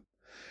توضیحش بدم.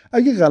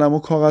 اگه قلم و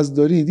کاغذ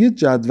دارید یه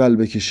جدول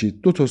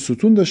بکشید، 2 تا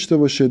ستون داشته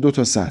باشه، 2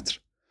 تا سطر،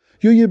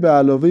 یا یه به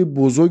علاوه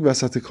بزرگ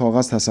وسط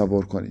کاغذ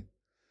تصور کنید.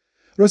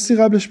 راستی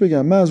قبلش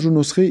بگم من از رو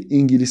نسخه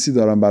انگلیسی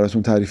دارم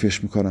براتون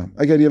تعریفش میکنم.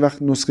 اگر یه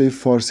وقت نسخه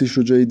فارسیش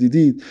رو جایی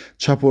دیدید،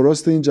 چپ و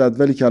راست این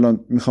جدولی که الان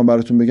میخوام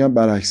براتون بگم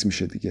برعکس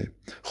میشه دیگه.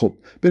 خب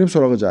بریم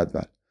سراغ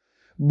جدول.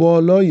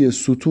 بالای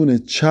ستون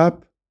چپ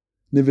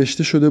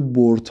نوشته شده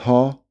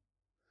بردها،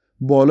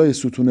 بالای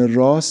ستون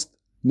راست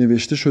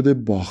نوشته شده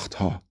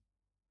باختها.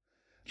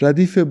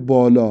 ردیف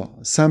بالا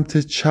سمت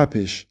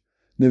چپش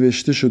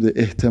نوشته شده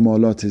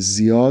احتمالات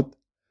زیاد،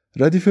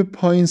 ردیف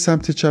پایین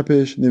سمت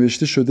چپش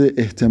نوشته شده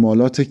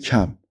احتمالات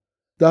کم.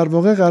 در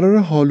واقع قرار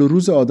حال و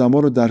روز آدما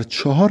رو در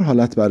 4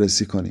 حالت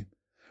بررسی کنیم.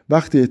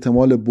 وقتی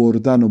احتمال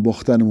بردن و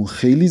باختنمون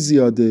خیلی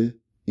زیاده،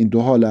 این 2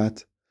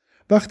 حالت.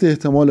 وقتی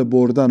احتمال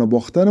بردن و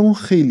باختنمون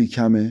خیلی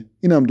کمه،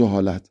 اینم 2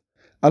 حالت.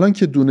 الان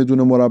که دونه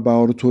دونه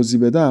مربع‌ها رو توضیح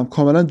بدم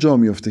کاملا جا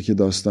میفته که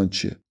داستان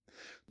چیه.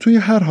 توی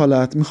هر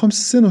حالت میخوام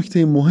 3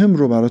 نکته مهم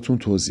رو براتون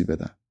توضیح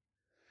بدم.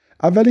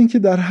 اول اینکه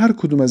در هر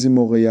کدوم از این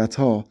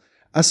موقعیت‌ها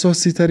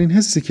اساسی ترین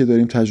حسی که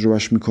داریم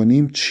تجربهش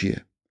میکنیم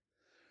چیه؟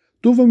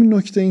 دومین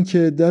نکته این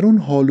که در اون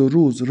حال و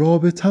روز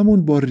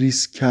رابطمون با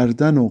ریسک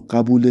کردن و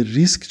قبول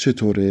ریسک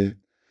چطوره؟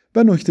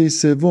 و نکته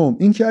سوم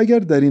این که اگر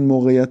در این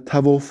موقعیت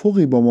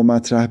توافقی با ما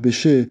مطرح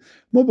بشه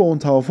ما با اون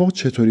توافق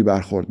چطوری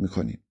برخورد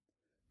میکنیم؟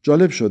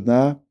 جالب شد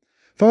نه؟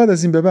 فقط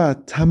از این به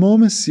بعد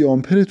تمام 30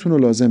 آمپرتون رو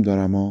لازم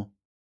دارم ها.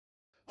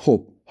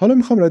 خب حالا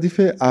میخوام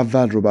ردیف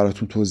اول رو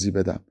براتون توضیح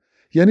بدم.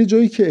 یعنی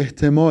جایی که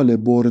احتمال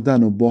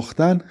بردن و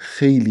باختن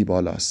خیلی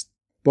بالاست.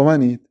 با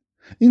منید؟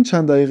 این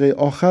چند دقیقه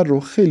آخر رو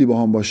خیلی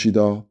با هم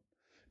باشیدا.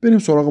 بریم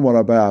سراغ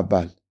مربع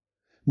اول.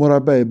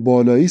 مربع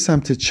بالایی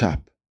سمت چپ.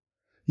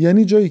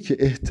 یعنی جایی که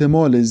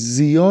احتمال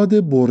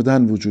زیاد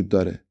بردن وجود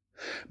داره.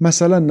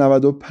 مثلا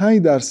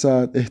 95%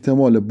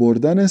 احتمال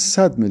بردن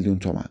 100 میلیون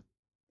تومان.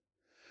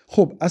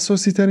 خب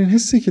اساسی ترین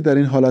حسی که در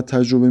این حالت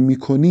تجربه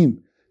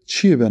میکنیم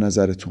چیه به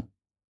نظرتون؟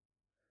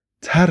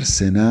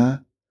 ترس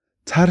نه؟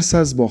 ترس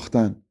از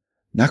باختن.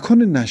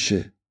 نکنه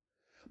نشه.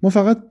 ما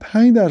فقط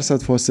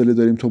 5% فاصله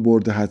داریم تا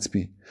برد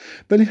حتمی،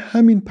 ولی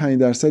همین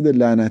 5%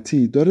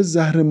 لعنتی داره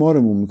زهر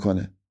مارمون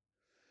میکنه.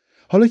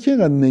 حالا که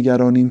اینقدر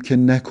نگرانیم که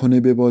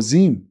نکنه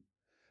ببازیم،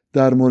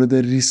 در مورد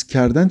ریسک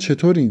کردن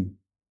چطوریم؟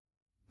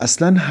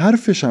 اصلا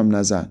حرفش هم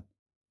نزن.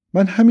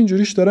 من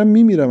همینجوریش دارم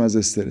میمیرم از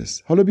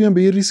استرس. حالا بیام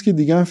به یه ریسک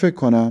دیگه هم فکر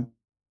کنم.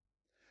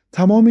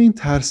 تمام این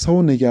ترس ها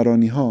و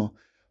نگرانی ها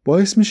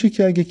باعث میشه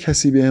که اگه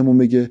کسی بهمون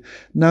بگه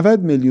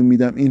 90 میلیون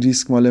میدم این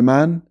ریسک مال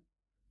من،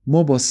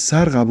 ما با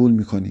سر قبول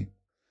میکنیم.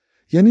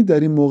 یعنی در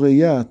این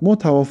موقعیت ما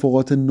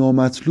توافقات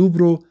نامطلوب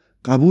رو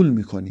قبول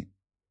میکنیم.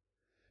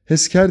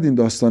 حس کردین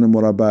داستان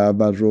مربع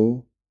اول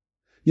رو؟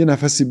 یه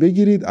نفسی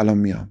بگیرید، الان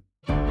میام.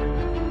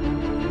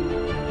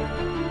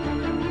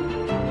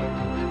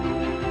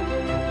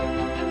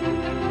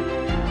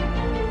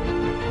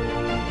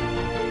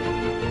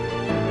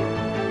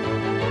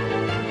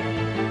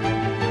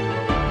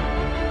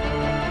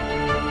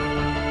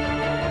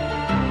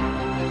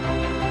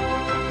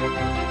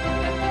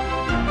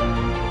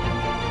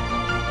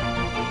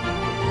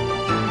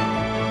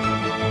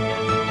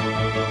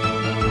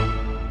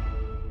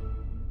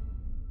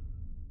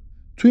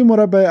 توی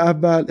مربع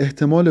اول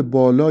احتمال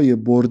بالای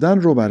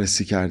بردن رو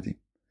بررسی کردیم.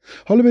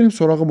 حالا بریم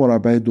سراغ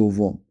مربع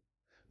دوم.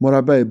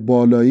 مربع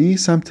بالایی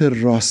سمت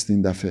راست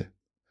این دفعه.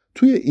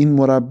 توی این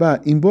مربع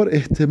این بار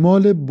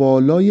احتمال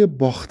بالای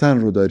باختن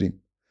رو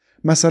داریم.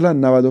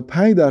 مثلا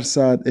 95%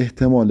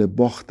 احتمال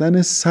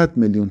باختن 100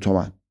 میلیون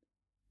تومان.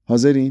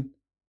 حاضرین؟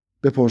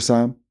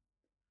 بپرسم.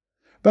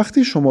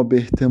 وقتی شما به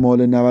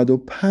احتمال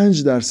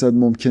 95%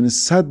 ممکنه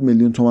 100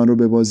 میلیون تومان رو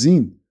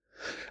ببازین،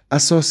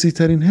 اساسی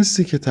ترین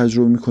حسی که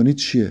تجربه میکنید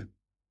چیه؟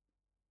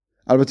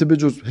 البته به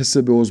جز حس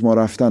به عظما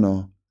رفتن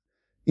ها.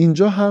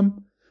 اینجا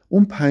هم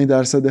اون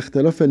 5%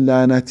 اختلاف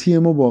لعنتی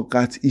ما با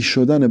قطعی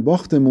شدن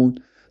باختمون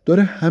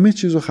داره همه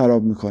چیز رو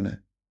خراب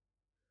میکنه.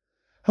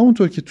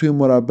 همونطور که توی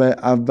مربع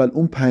اول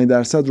اون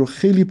 5% رو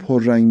خیلی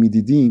پررنگ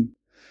میدیدیم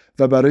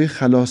و برای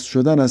خلاص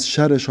شدن از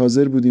شرش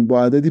حاضر بودیم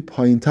با عددی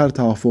پایینتر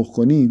توافق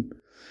کنیم،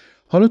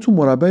 حالا تو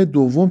مربع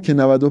دوم که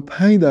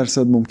 95%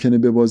 ممکنه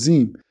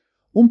ببازیم،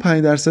 اون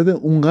 5%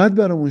 اونقدر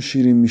برامون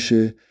شیرین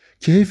میشه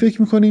که هی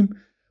فکر میکنیم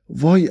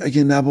وای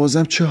اگه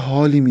نبازم چه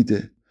حالی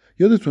میده.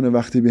 یادتونه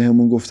وقتی به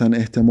همون گفتن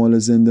احتمال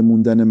زنده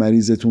موندن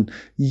مریضتون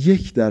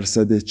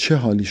 1% چه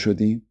حالی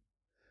شدیم؟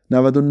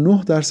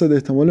 99%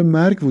 احتمال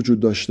مرگ وجود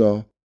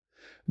داشته،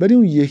 ولی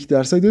اون 1%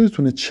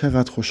 یادتونه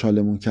چقدر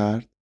خوشحالمون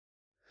کرد؟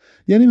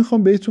 یعنی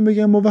میخوام بهتون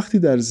بگم ما وقتی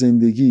در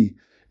زندگی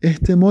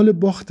احتمال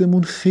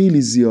باختمون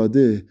خیلی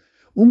زیاده،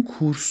 اون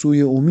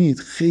کورسوی امید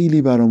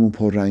خیلی برامون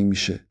پررنگ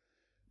میشه.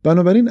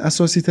 بنابراین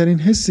اساسی ترین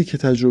حسی که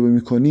تجربه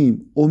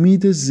میکنیم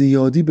امید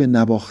زیادی به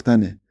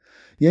نباختنه.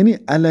 یعنی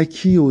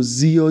الکی و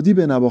زیادی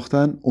به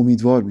نباختن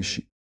امیدوار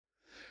میشیم.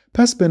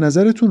 پس به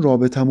نظرتون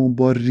رابطمون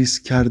با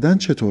ریسک کردن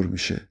چطور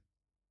میشه؟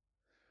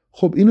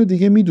 خب اینو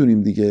دیگه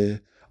میدونیم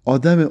دیگه.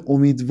 آدم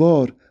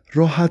امیدوار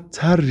راحت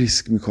تر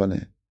ریسک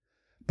میکنه.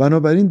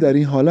 بنابراین در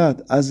این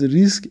حالت از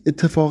ریسک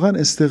اتفاقا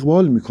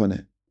استقبال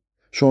میکنه.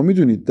 شما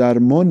میدونید در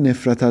ما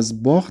نفرت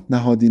از باخت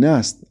نهادینه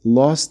است.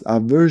 Lost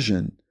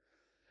aversion.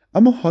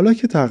 اما حالا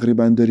که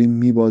تقریبا داریم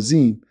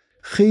میبازیم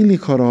خیلی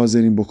کار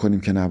حاضرین بکنیم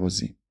که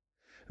نبازیم.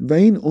 و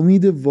این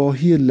امید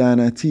واهی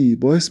لعنتی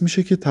باعث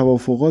میشه که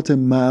توافقات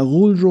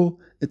معقول رو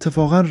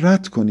اتفاقا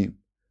رد کنیم.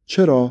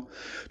 چرا؟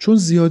 چون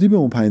زیادی به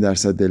اون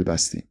 5% دل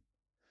بستیم.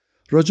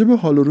 راجع به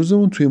حال و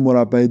روزمون توی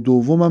مربع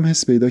دوم هم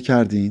حس پیدا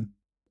کردین؟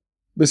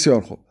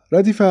 بسیار خوب.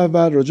 ردیف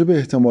اول راجع به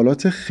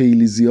احتمالات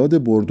خیلی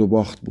زیاد برد و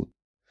باخت بود.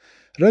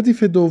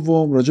 ردیف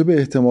دوم راجع به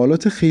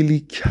احتمالات خیلی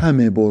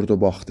کم برد و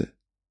باخته.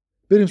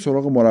 بریم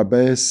سراغ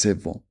مربع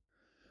سوم.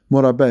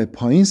 مربع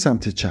پایین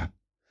سمت چپ.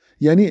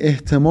 یعنی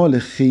احتمال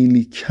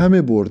خیلی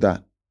کم بردن.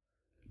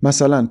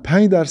 مثلا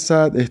 5%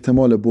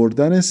 احتمال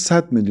بردن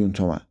 100 میلیون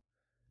تومان.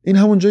 این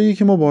همون جاییه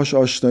که ما باهاش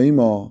آشناییم.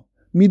 ما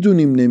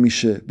میدونیم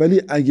نمیشه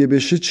ولی اگه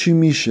بشه چی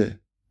میشه؟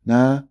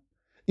 نه؟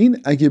 این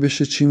اگه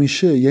بشه چی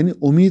میشه یعنی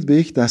امید به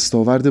یک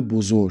دستاورد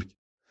بزرگ.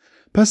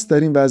 پس در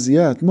این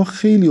وضعیت ما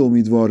خیلی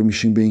امیدوار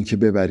میشیم به این که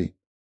ببریم.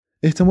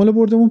 احتمال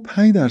بردمون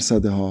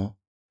 5% ها.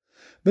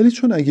 ولی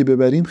چون اگه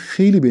ببریم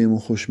خیلی بهمون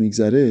خوش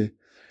میگذره،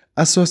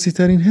 اساسی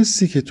ترین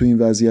حسی که تو این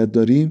وضعیت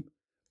داریم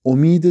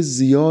امید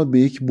زیاد به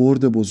یک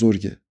برد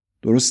بزرگه.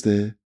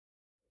 درسته؟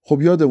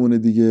 خب یادمونه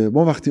دیگه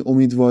ما وقتی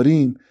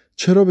امیدواریم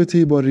چه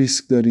رابطه‌ای با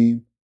ریسک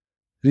داریم؟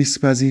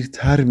 ریسک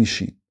پذیرتر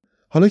میشیم.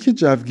 حالا که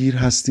جوگیر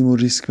هستیم و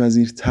ریسک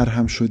پذیرتر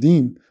هم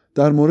شدیم،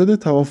 در مورد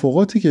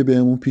توافقاتی که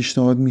بهمون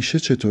پیشنهاد میشه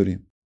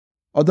چطوریم؟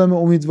 آدم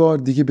امیدوار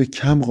دیگه به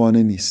کم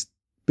قانع نیست.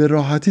 به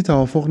راحتی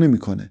توافق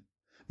نمیکنه.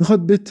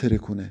 میخواد بتره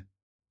کنه.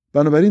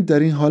 بنابراین در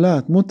این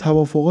حالت ما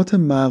توافقات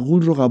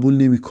معقول رو قبول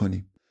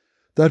نمی‌کنیم.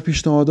 در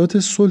پیشنهادات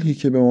صلحی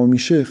که به ما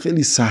میشه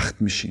خیلی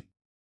سخت میشیم.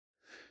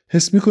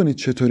 حس می‌کنید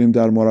چطوریم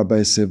در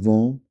مربع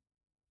سوم؟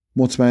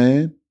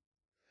 مطمئن؟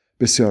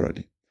 بسیار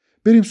عالی.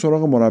 بریم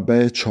سراغ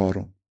مربع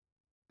چهارم.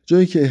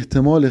 جایی که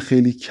احتمال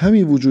خیلی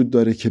کمی وجود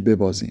داره که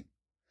ببازیم.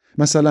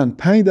 مثلا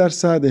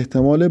 5%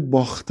 احتمال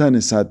باختن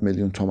 100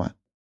 میلیون تومان.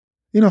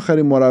 این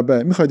آخرین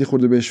مربع می‌خواید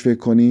خورده بهش فکر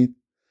کنید؟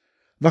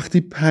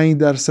 وقتی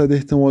 5%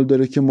 احتمال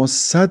داره که ما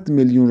 100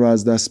 میلیون رو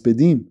از دست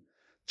بدیم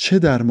چه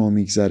در ما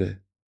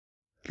میگذره؟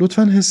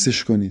 لطفاً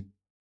حسش کنید.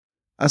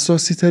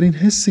 اساسی ترین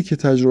حسی که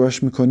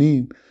تجربهش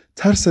میکنیم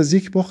ترس از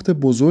یک باخت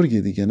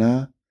بزرگه دیگه،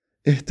 نه؟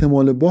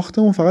 احتمال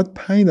باختمون فقط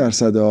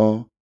 5%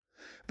 ها.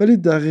 ولی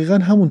دقیقاً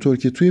همونطور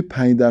که توی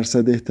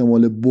 5%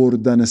 احتمال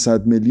بردن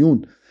 100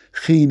 میلیون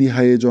خیلی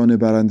هیجان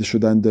برنده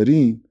شدن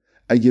داریم،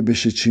 اگه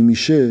بشه چی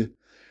میشه؟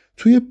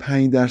 توی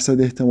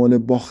 5% احتمال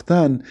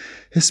باختن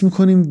حس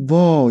میکنیم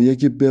وای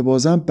اگه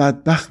ببازم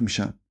بدبخت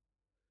میشم.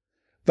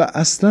 و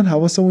اصلا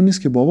حواسمون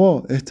نیست که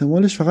بابا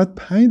احتمالش فقط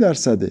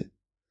 5%.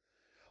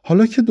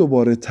 حالا که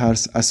دوباره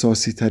ترس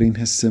اساسی ترین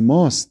حس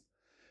ماست،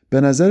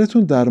 به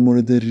نظرتون در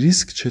مورد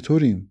ریسک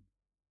چطوریم؟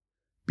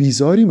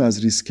 بیزاریم از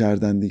ریسک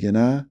کردن دیگه،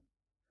 نه؟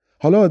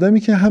 حالا آدمی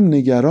که هم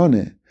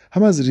نگرانه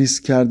هم از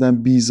ریسک کردن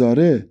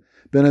بیزاره،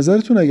 به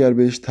نظرتون اگر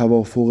بهش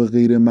توافق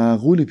غیر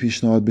معقولی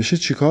پیشنهاد بشه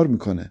چیکار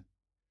میکنه؟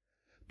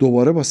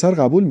 دوباره با سر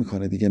قبول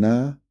میکنه دیگه،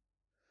 نه؟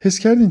 حس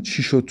کردین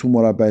چی شد تو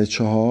مربع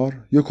 4؟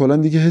 یا کلا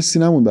دیگه حسی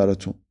نمون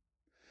براتون؟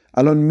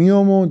 الان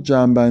میام و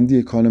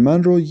جمع‌بندی کار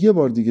من رو یه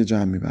بار دیگه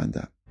جمع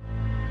میبندم.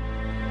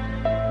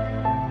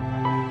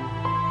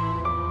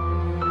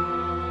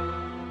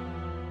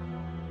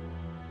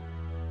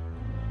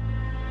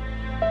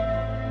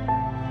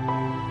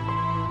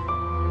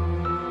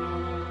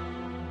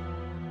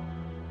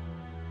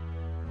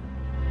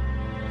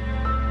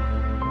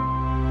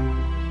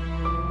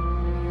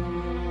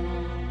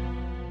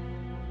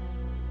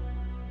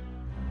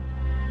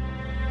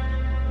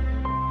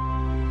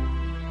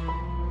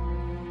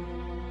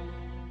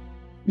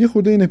 یه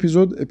خورده این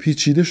اپیزود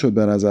پیچیده شد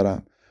به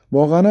نظرم.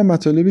 واقعا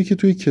مطالبی که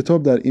توی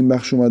کتاب در این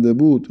بخش اومده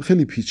بود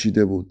خیلی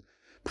پیچیده بود.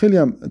 خیلی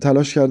هم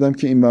تلاش کردم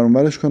که این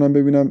برانورش کنم،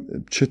 ببینم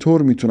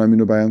چطور میتونم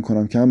اینو بیان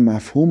کنم که هم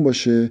مفهوم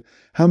باشه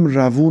هم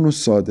روون و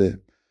ساده.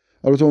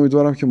 البته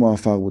امیدوارم که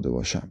موفق بوده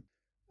باشم.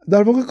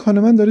 در واقع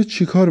کانمن داره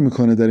چیکار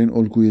میکنه در این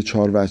الگوی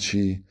 4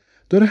 وجهی؟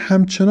 داره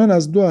همچنان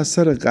از 2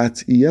 اثر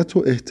قطعیت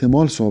و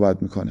احتمال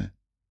صحبت میکنه.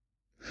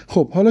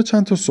 خب حالا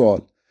چند تا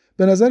سوال.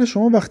 به نظر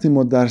شما وقتی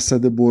ما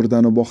درصد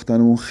بردن و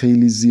باختنمون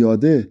خیلی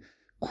زیاده،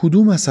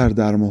 کدوم اثر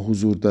در ما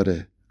حضور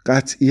داره؟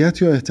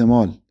 قطعیت یا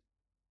احتمال؟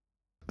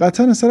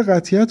 قطعا اثر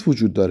قطعیت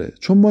وجود داره،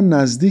 چون ما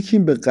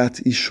نزدیکیم به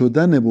قطعی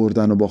شدن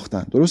بردن و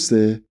باختن،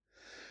 درسته؟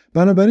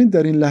 بنابراین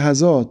در این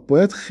لحظات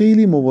باید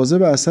خیلی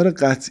مواظب اثر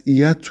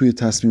قطعیت توی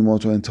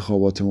تصمیمات و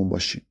انتخاباتمون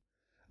باشیم.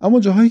 اما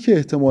جاهایی که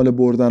احتمال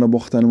بردن و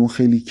باختنمون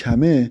خیلی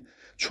کمه،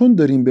 چون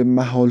داریم به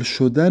محال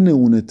شدن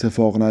اون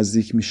اتفاق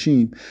نزدیک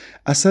میشیم،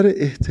 اثر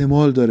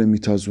احتمال داره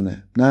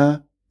میتازونه،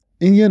 نه؟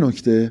 این یه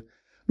نکته.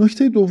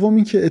 نکته دوم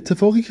این که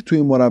اتفاقی که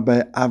توی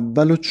مربع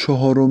اول و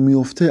چهارم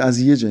میفته از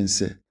یه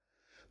جنسه.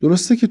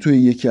 درسته که توی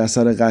یکی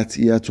اثر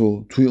قطعیت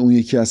و توی اون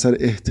یکی اثر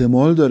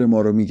احتمال داره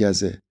ما رو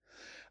میگزه،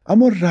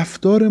 اما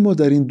رفتار ما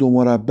در این دو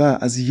مربع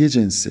از یه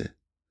جنسه.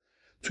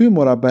 توی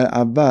مربع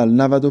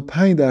اول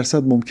 95%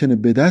 ممکنه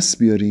به دست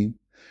بیاریم،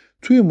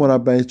 توی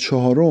مربع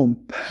چهارم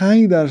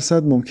 5%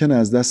 ممکنه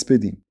از دست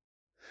بدیم.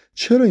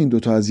 چرا این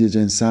دوتا از یه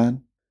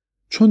جنسن؟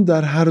 چون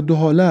در هر دو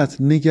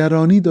حالت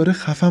نگرانی داره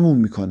خفمون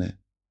میکنه.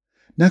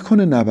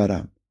 نکنه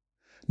نبرم،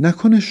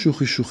 نکنه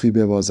شوخی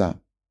ببازم.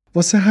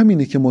 واسه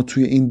همینه که ما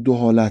توی این دو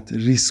حالت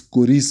ریسک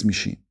گریز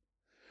میشیم.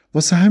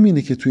 واسه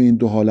همینه که توی این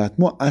دو حالت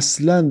ما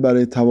اصلاً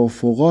برای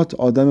توافقات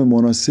آدم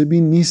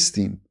مناسبی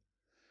نیستیم،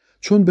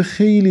 چون به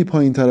خیلی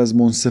پایین تر از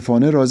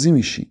منصفانه راضی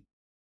میشیم.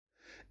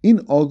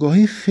 این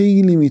آگاهی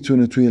خیلی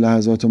میتونه توی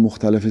لحظات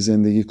مختلف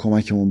زندگی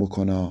کمکمون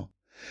بکنه.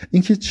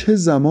 اینکه چه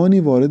زمانی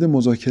وارد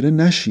مذاکره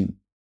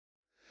نشیم.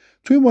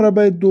 توی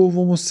مربع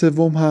دوم و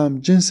سوم هم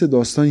جنس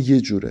داستان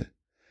یه جوره.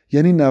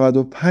 یعنی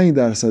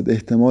 95%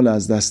 احتمال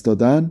از دست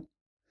دادن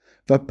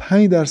و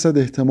 5%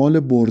 احتمال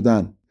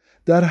بردن.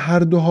 در هر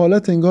دو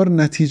حالت انگار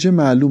نتیجه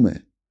معلومه.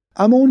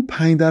 اما اون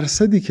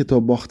 5% که تا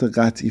باخت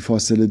قطعی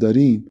فاصله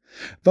داریم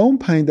و اون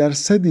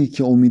 5%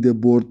 که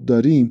امید برد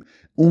داریم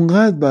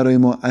اونقدر برای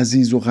ما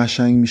عزیز و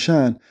قشنگ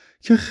میشن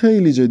که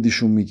خیلی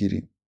جدیشون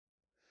میگیریم.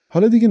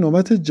 حالا دیگه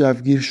نوبت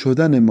جوگیر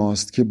شدن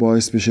ماست که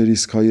باعث بشه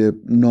ریسک‌های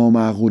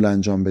نامعقول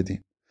انجام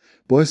بدیم.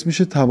 باعث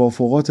میشه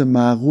توافقات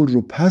معقول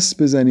رو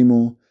پس بزنیم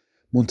و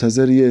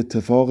منتظر یه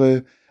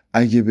اتفاق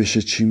اگه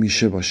بشه چی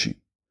میشه باشیم.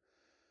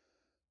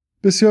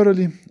 بسیار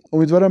عالی.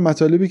 امیدوارم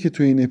مطالبی که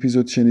توی این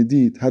اپیزود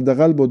شنیدید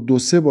حداقل با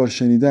 2-3 بار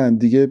شنیدن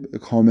دیگه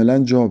کاملا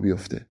جا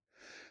بیفته.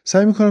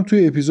 سعی میکنم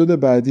توی اپیزود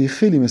بعدی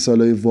خیلی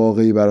مثالای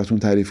واقعی براتون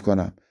تعریف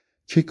کنم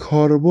که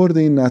کاربرد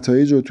این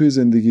نتایج رو توی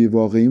زندگی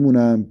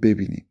واقعیمونم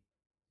ببینیم.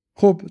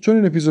 خب چون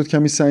این اپیزود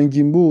کمی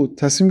سنگین بود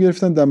تصمیم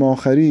گرفتم دم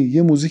آخری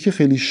یه موزیک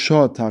خیلی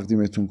شاد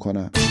تقدیمتون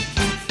کنم.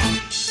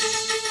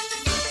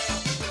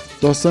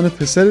 داستان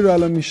پسری رو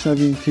الان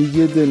میشنویم که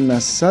یه دل نه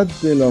 100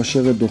 دل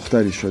عاشق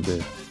دختری شده.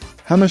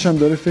 همش هم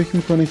داره فکر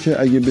میکنه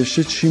که اگه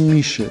بشه چی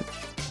میشه،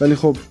 ولی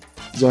خب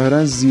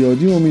ظاهرا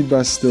زیادی امید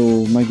بسته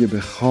و مگه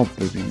به خواب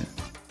ببینه.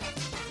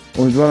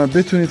 امیدوارم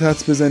بتونید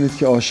حدس بزنید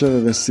که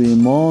عاشق قصه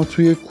ما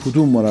توی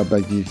کدوم مربع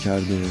گیر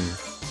کرده.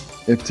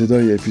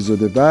 ابتدای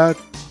اپیزود بعد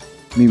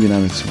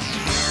میبینمتون.